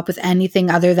to come up with anything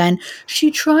other than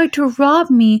she tried to rob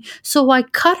me, so I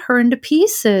cut her into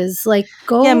pieces. Like,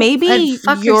 go and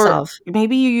fuck yourself.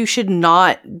 Maybe you should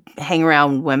not hang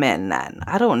around women then.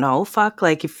 I don't know. Fuck.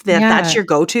 Like, if that's your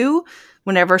go-to.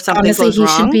 Whenever something goes wrong. Honestly,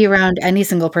 he should be around any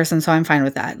single person, so I'm fine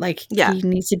with that. Like, he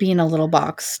needs to be in a little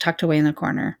box tucked away in the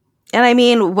corner. And I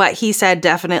mean, what he said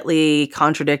definitely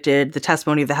contradicted the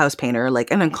testimony of the house painter.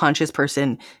 Like, an unconscious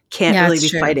person can't really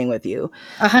be fighting with you.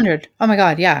 100. Oh my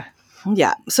God, yeah.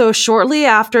 Yeah. So shortly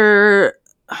after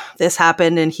this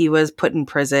happened and he was put in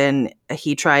prison,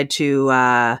 he tried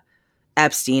to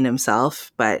Epstein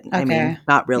himself, but I mean,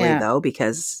 not really though,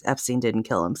 because Epstein didn't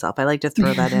kill himself. I like to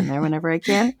throw that in there whenever I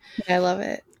can. I love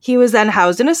it. He was then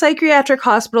housed in a psychiatric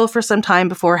hospital for some time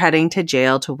before heading to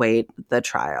jail to wait the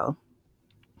trial.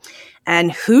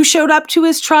 And who showed up to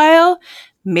his trial?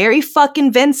 Mary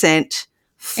fucking Vincent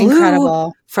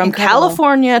flew from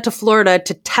California to Florida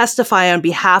to testify on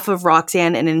behalf of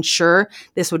Roxanne and ensure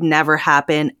this would never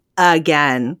happen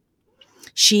again.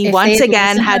 She once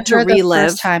again had to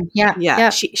relive.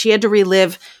 She had to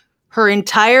relive her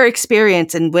entire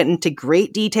experience and went into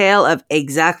great detail of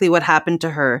exactly what happened to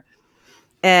her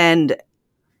and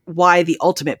why the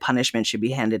ultimate punishment should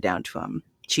be handed down to him.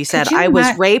 She said, I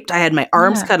was raped. I had my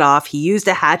arms cut off. He used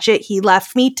a hatchet. He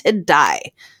left me to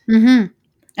die. Mm-hmm.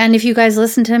 And if you guys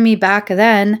listened to me back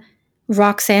then,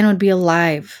 Roxanne would be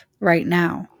alive right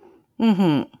now.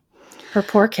 Mm-hmm. Her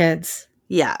poor kids.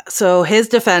 Yeah. So his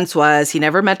defense was he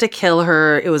never meant to kill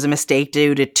her. It was a mistake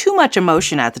due to too much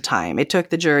emotion at the time. It took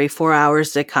the jury 4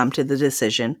 hours to come to the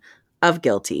decision of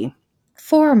guilty.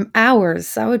 4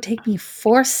 hours. That would take me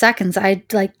 4 seconds. I'd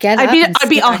get up. I'd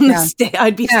be on the stage.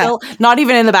 I'd be still not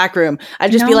even in the back room.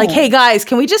 I'd just be like, hey guys,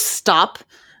 can we just stop?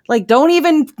 Like,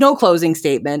 no closing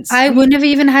statements. I wouldn't have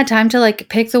even had time to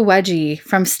pick the wedgie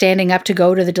from standing up to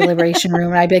go to the deliberation room.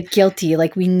 And I'd be guilty.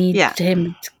 Like, we need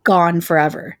him gone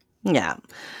forever. Yeah.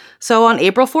 So on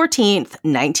April 14th,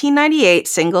 1998,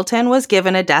 Singleton was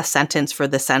given a death sentence for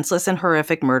the senseless and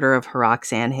horrific murder of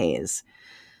Roxanne Hayes.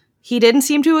 He didn't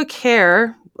seem to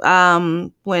care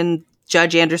when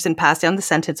Judge Anderson passed down the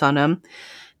sentence on him.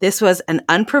 This was an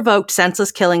unprovoked,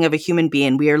 senseless killing of a human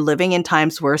being. We are living in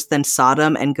times worse than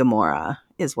Sodom and Gomorrah,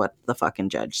 is what the fucking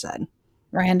judge said.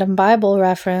 Random Bible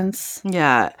reference.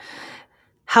 Yeah.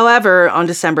 However, on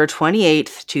December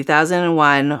 28th,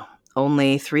 2001,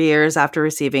 only 3 years after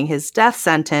receiving his death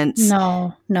sentence.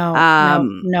 No.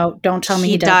 Don't tell me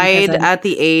he died at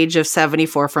the age of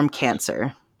 74 from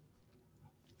cancer.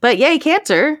 But yay,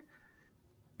 cancer.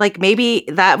 Like, maybe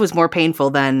that was more painful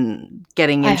than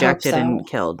getting injected and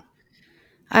killed.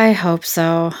 I hope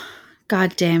so.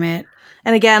 God damn it.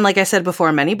 And again, like I said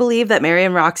before, many believe that Mary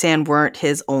and Roxanne weren't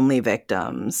his only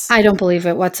victims. I don't believe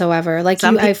it whatsoever.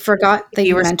 I forgot that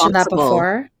you mentioned that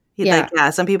before.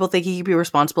 Some people think he could be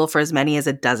responsible for as many as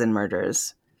a dozen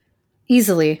murders.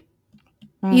 Easily.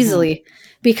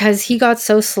 Because he got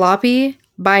so sloppy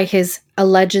by his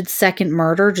alleged second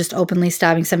murder, just openly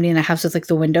stabbing somebody in a house with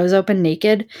the windows open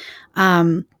naked,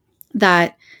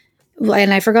 that,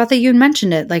 and I forgot that you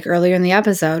mentioned it earlier in the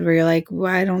episode where you're like,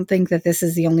 well, I don't think that this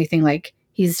is the only thing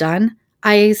he's done.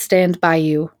 I stand by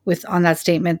you on that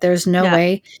statement. There's no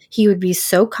way he would be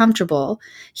so comfortable.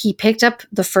 He picked up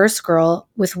the first girl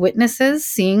with witnesses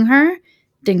seeing her,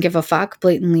 didn't give a fuck,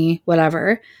 blatantly,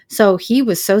 whatever. So he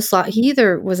was so he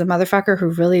either was a motherfucker who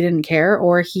really didn't care,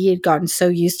 or he had gotten so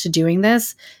used to doing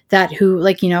this that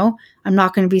I'm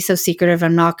not going to be so secretive.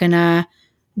 I'm not going to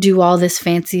do all this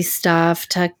fancy stuff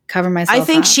to cover myself I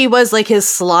think up. She was his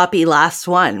sloppy last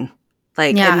one.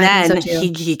 And then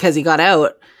because he got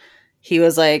out, he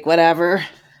was like, whatever,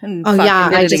 and Oh yeah,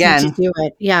 fucking did I it just need to again. do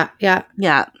it. Yeah, yeah.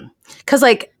 Yeah. Because,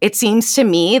 like, it seems to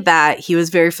me that he was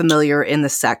very familiar in the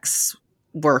sex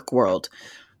work world,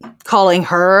 calling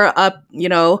her a,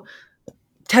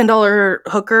 $10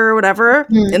 hooker or whatever.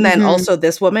 And then also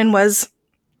this woman was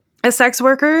a sex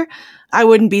worker. I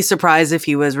wouldn't be surprised if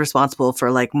he was responsible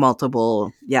for like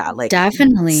multiple,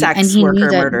 Definitely. And sex he knew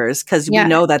worker that. murders. Because we Yeah,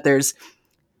 know that there's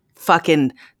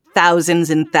fucking thousands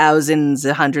and thousands,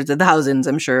 hundreds of thousands,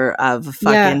 I'm sure, of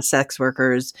fucking sex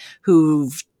workers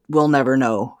who will never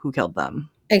know who killed them.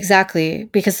 exactly.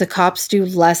 Because the cops do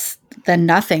less than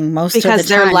nothing most of the Because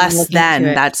they're time less looking into than.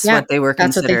 it. That's Yeah, what they were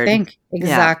that's what they considered. think. Yeah.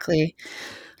 Exactly.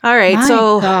 All right. My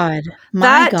So God. My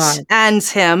that God.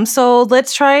 ends him. So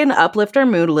let's try and uplift our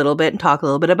mood a little bit and talk a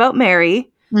little bit about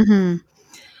Mary. Mm-hmm.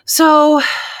 So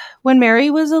when Mary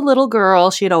was a little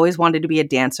girl, she had always wanted to be a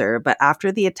dancer. But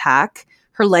after the attack,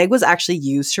 her leg was actually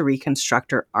used to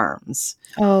reconstruct her arms.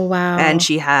 Oh, wow. And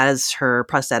she has her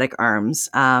prosthetic arms.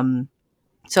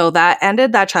 So that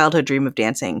ended that childhood dream of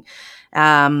dancing.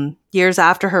 Years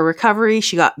after her recovery,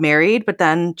 she got married, but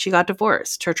then she got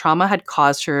divorced. Her trauma had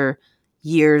caused her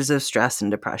years of stress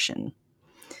and depression.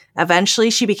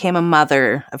 Eventually, she became a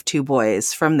mother of 2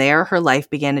 boys. From there, her life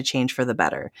began to change for the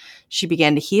better. She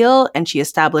began to heal, and she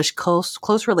established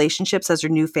close relationships as her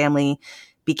new family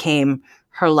became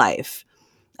her life.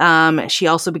 She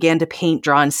also began to paint,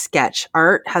 draw, and sketch.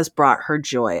 Art has brought her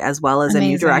joy, as well as a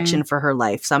new direction for her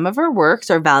life. Some of her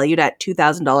works are valued at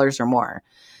 $2,000 or more.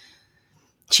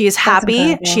 She is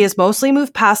happy. She has mostly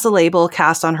moved past the label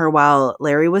cast on her while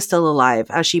Larry was still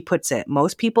alive. As she puts it,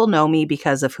 most people know me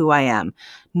because of who I am,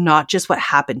 not just what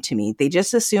happened to me. They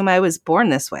just assume I was born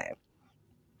this way.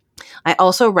 I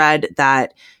also read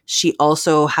that she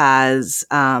also has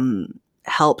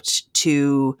helped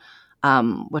to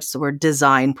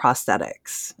design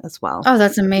prosthetics as well. Oh,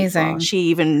 that's amazing. She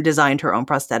even designed her own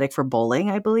prosthetic for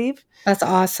bowling, I believe. That's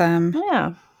awesome.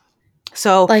 Yeah.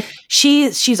 So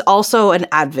she's also an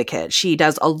advocate. She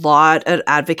does a lot of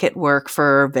advocate work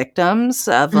for victims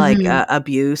of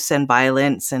abuse and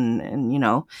violence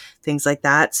and things like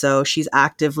that. So she's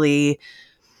actively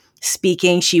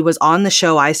speaking. She was on the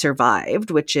show I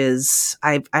Survived, which is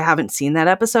I haven't seen that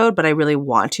episode, but I really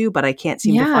want to, but I can't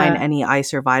seem to find any I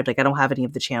Survived. Like I don't have any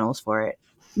of the channels for it.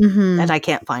 And I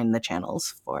can't find the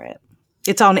channels for it.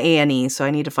 It's on A&E, so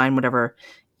I need to find whatever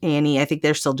A&E. I think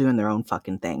they're still doing their own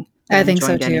fucking thing. I think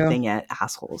so too. Anything yet,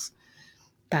 assholes,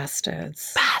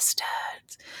 bastards.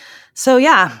 So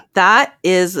yeah, that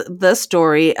is the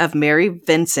story of Mary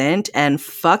Vincent, and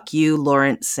fuck you,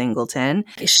 Lawrence Singleton.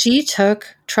 She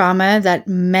took trauma that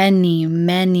many,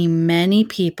 many, many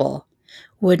people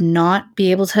would not be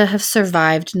able to have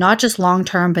survived, not just long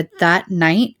term, but that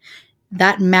night,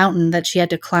 that mountain that she had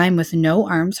to climb with no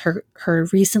arms, her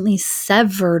recently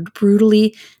severed,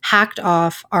 brutally hacked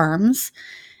off arms.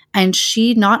 And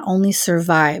she not only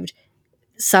survived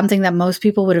something that most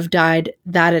people would have died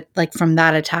from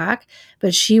that attack,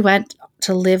 but she went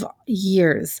to live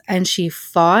years and she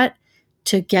fought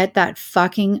to get that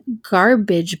fucking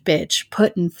garbage bitch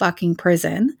put in fucking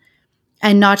prison.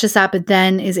 And not just that, but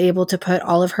then is able to put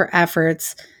all of her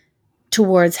efforts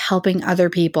towards helping other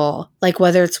people, like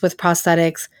whether it's with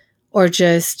prosthetics or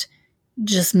just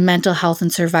mental health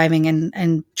and surviving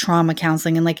and trauma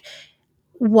counseling. And like,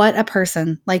 what a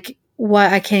person. Like,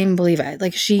 what, I can't even believe it.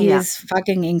 Like, she is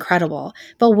fucking incredible.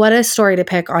 But what a story to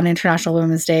pick on International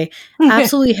Women's Day.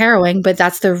 Absolutely harrowing, but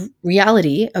that's the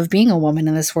reality of being a woman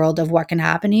in this world, of what can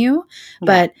happen to you.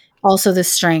 But also the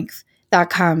strength that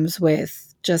comes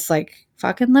with just like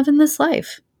fucking living this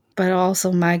life. But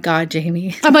also, my God,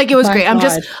 Jamie. I'm like, it was great.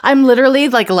 I'm literally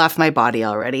like left my body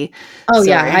already. Oh,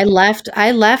 yeah. I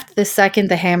left the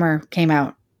second the hammer came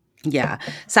out. Yeah.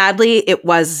 Sadly, it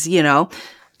was,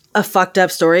 a fucked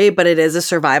up story, but it is a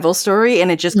survival story.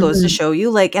 And it just goes to show you,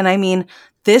 like, and I mean,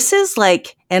 this is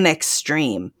like an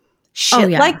extreme. Shit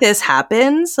like this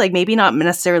happens, like maybe not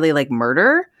necessarily like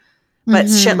murder, but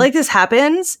shit like this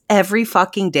happens every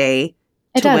fucking day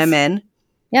to women.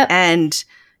 Yep. And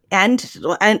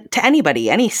to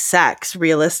anybody, any sex,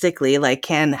 realistically, like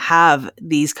can have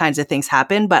these kinds of things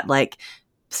happen, but like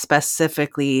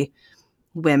specifically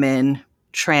women,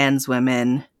 trans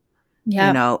women,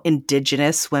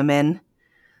 indigenous women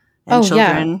and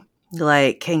children,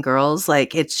 like, and girls,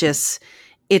 like, it's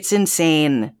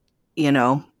insane,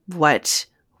 what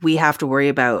we have to worry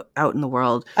about out in the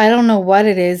world. I don't know what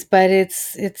it is, but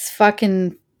it's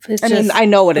fucking. I mean, I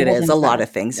know what it is. A lot of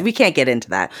things. We can't get into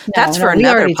that. That's for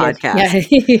another podcast.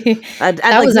 Yeah.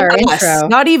 That was our intro.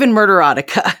 Not even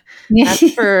Murderotica.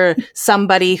 That's for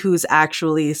somebody who's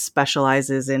actually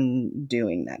specializes in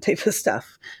doing that type of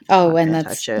stuff. Oh, and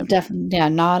that's definitely,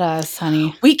 not us,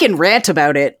 honey. We can rant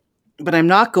about it, but I'm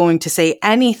not going to say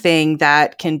anything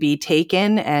that can be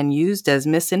taken and used as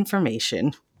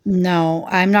misinformation. No,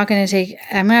 I'm not going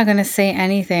to say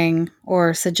anything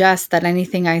or suggest that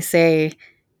anything I say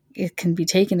it can be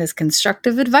taken as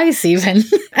constructive advice even.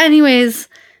 Anyways,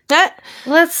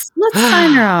 let's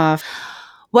sign her off.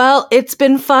 Well, it's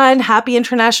been fun. Happy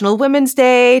International Women's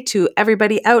Day to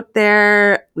everybody out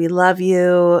there. We love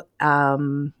you.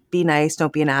 Be nice.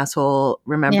 Don't be an asshole.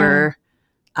 Remember,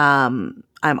 we are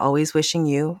always wishing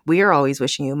you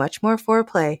much more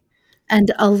foreplay.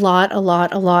 And a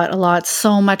lot,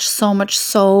 so much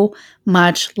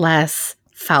less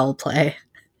foul play.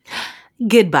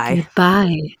 Goodbye.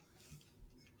 Goodbye.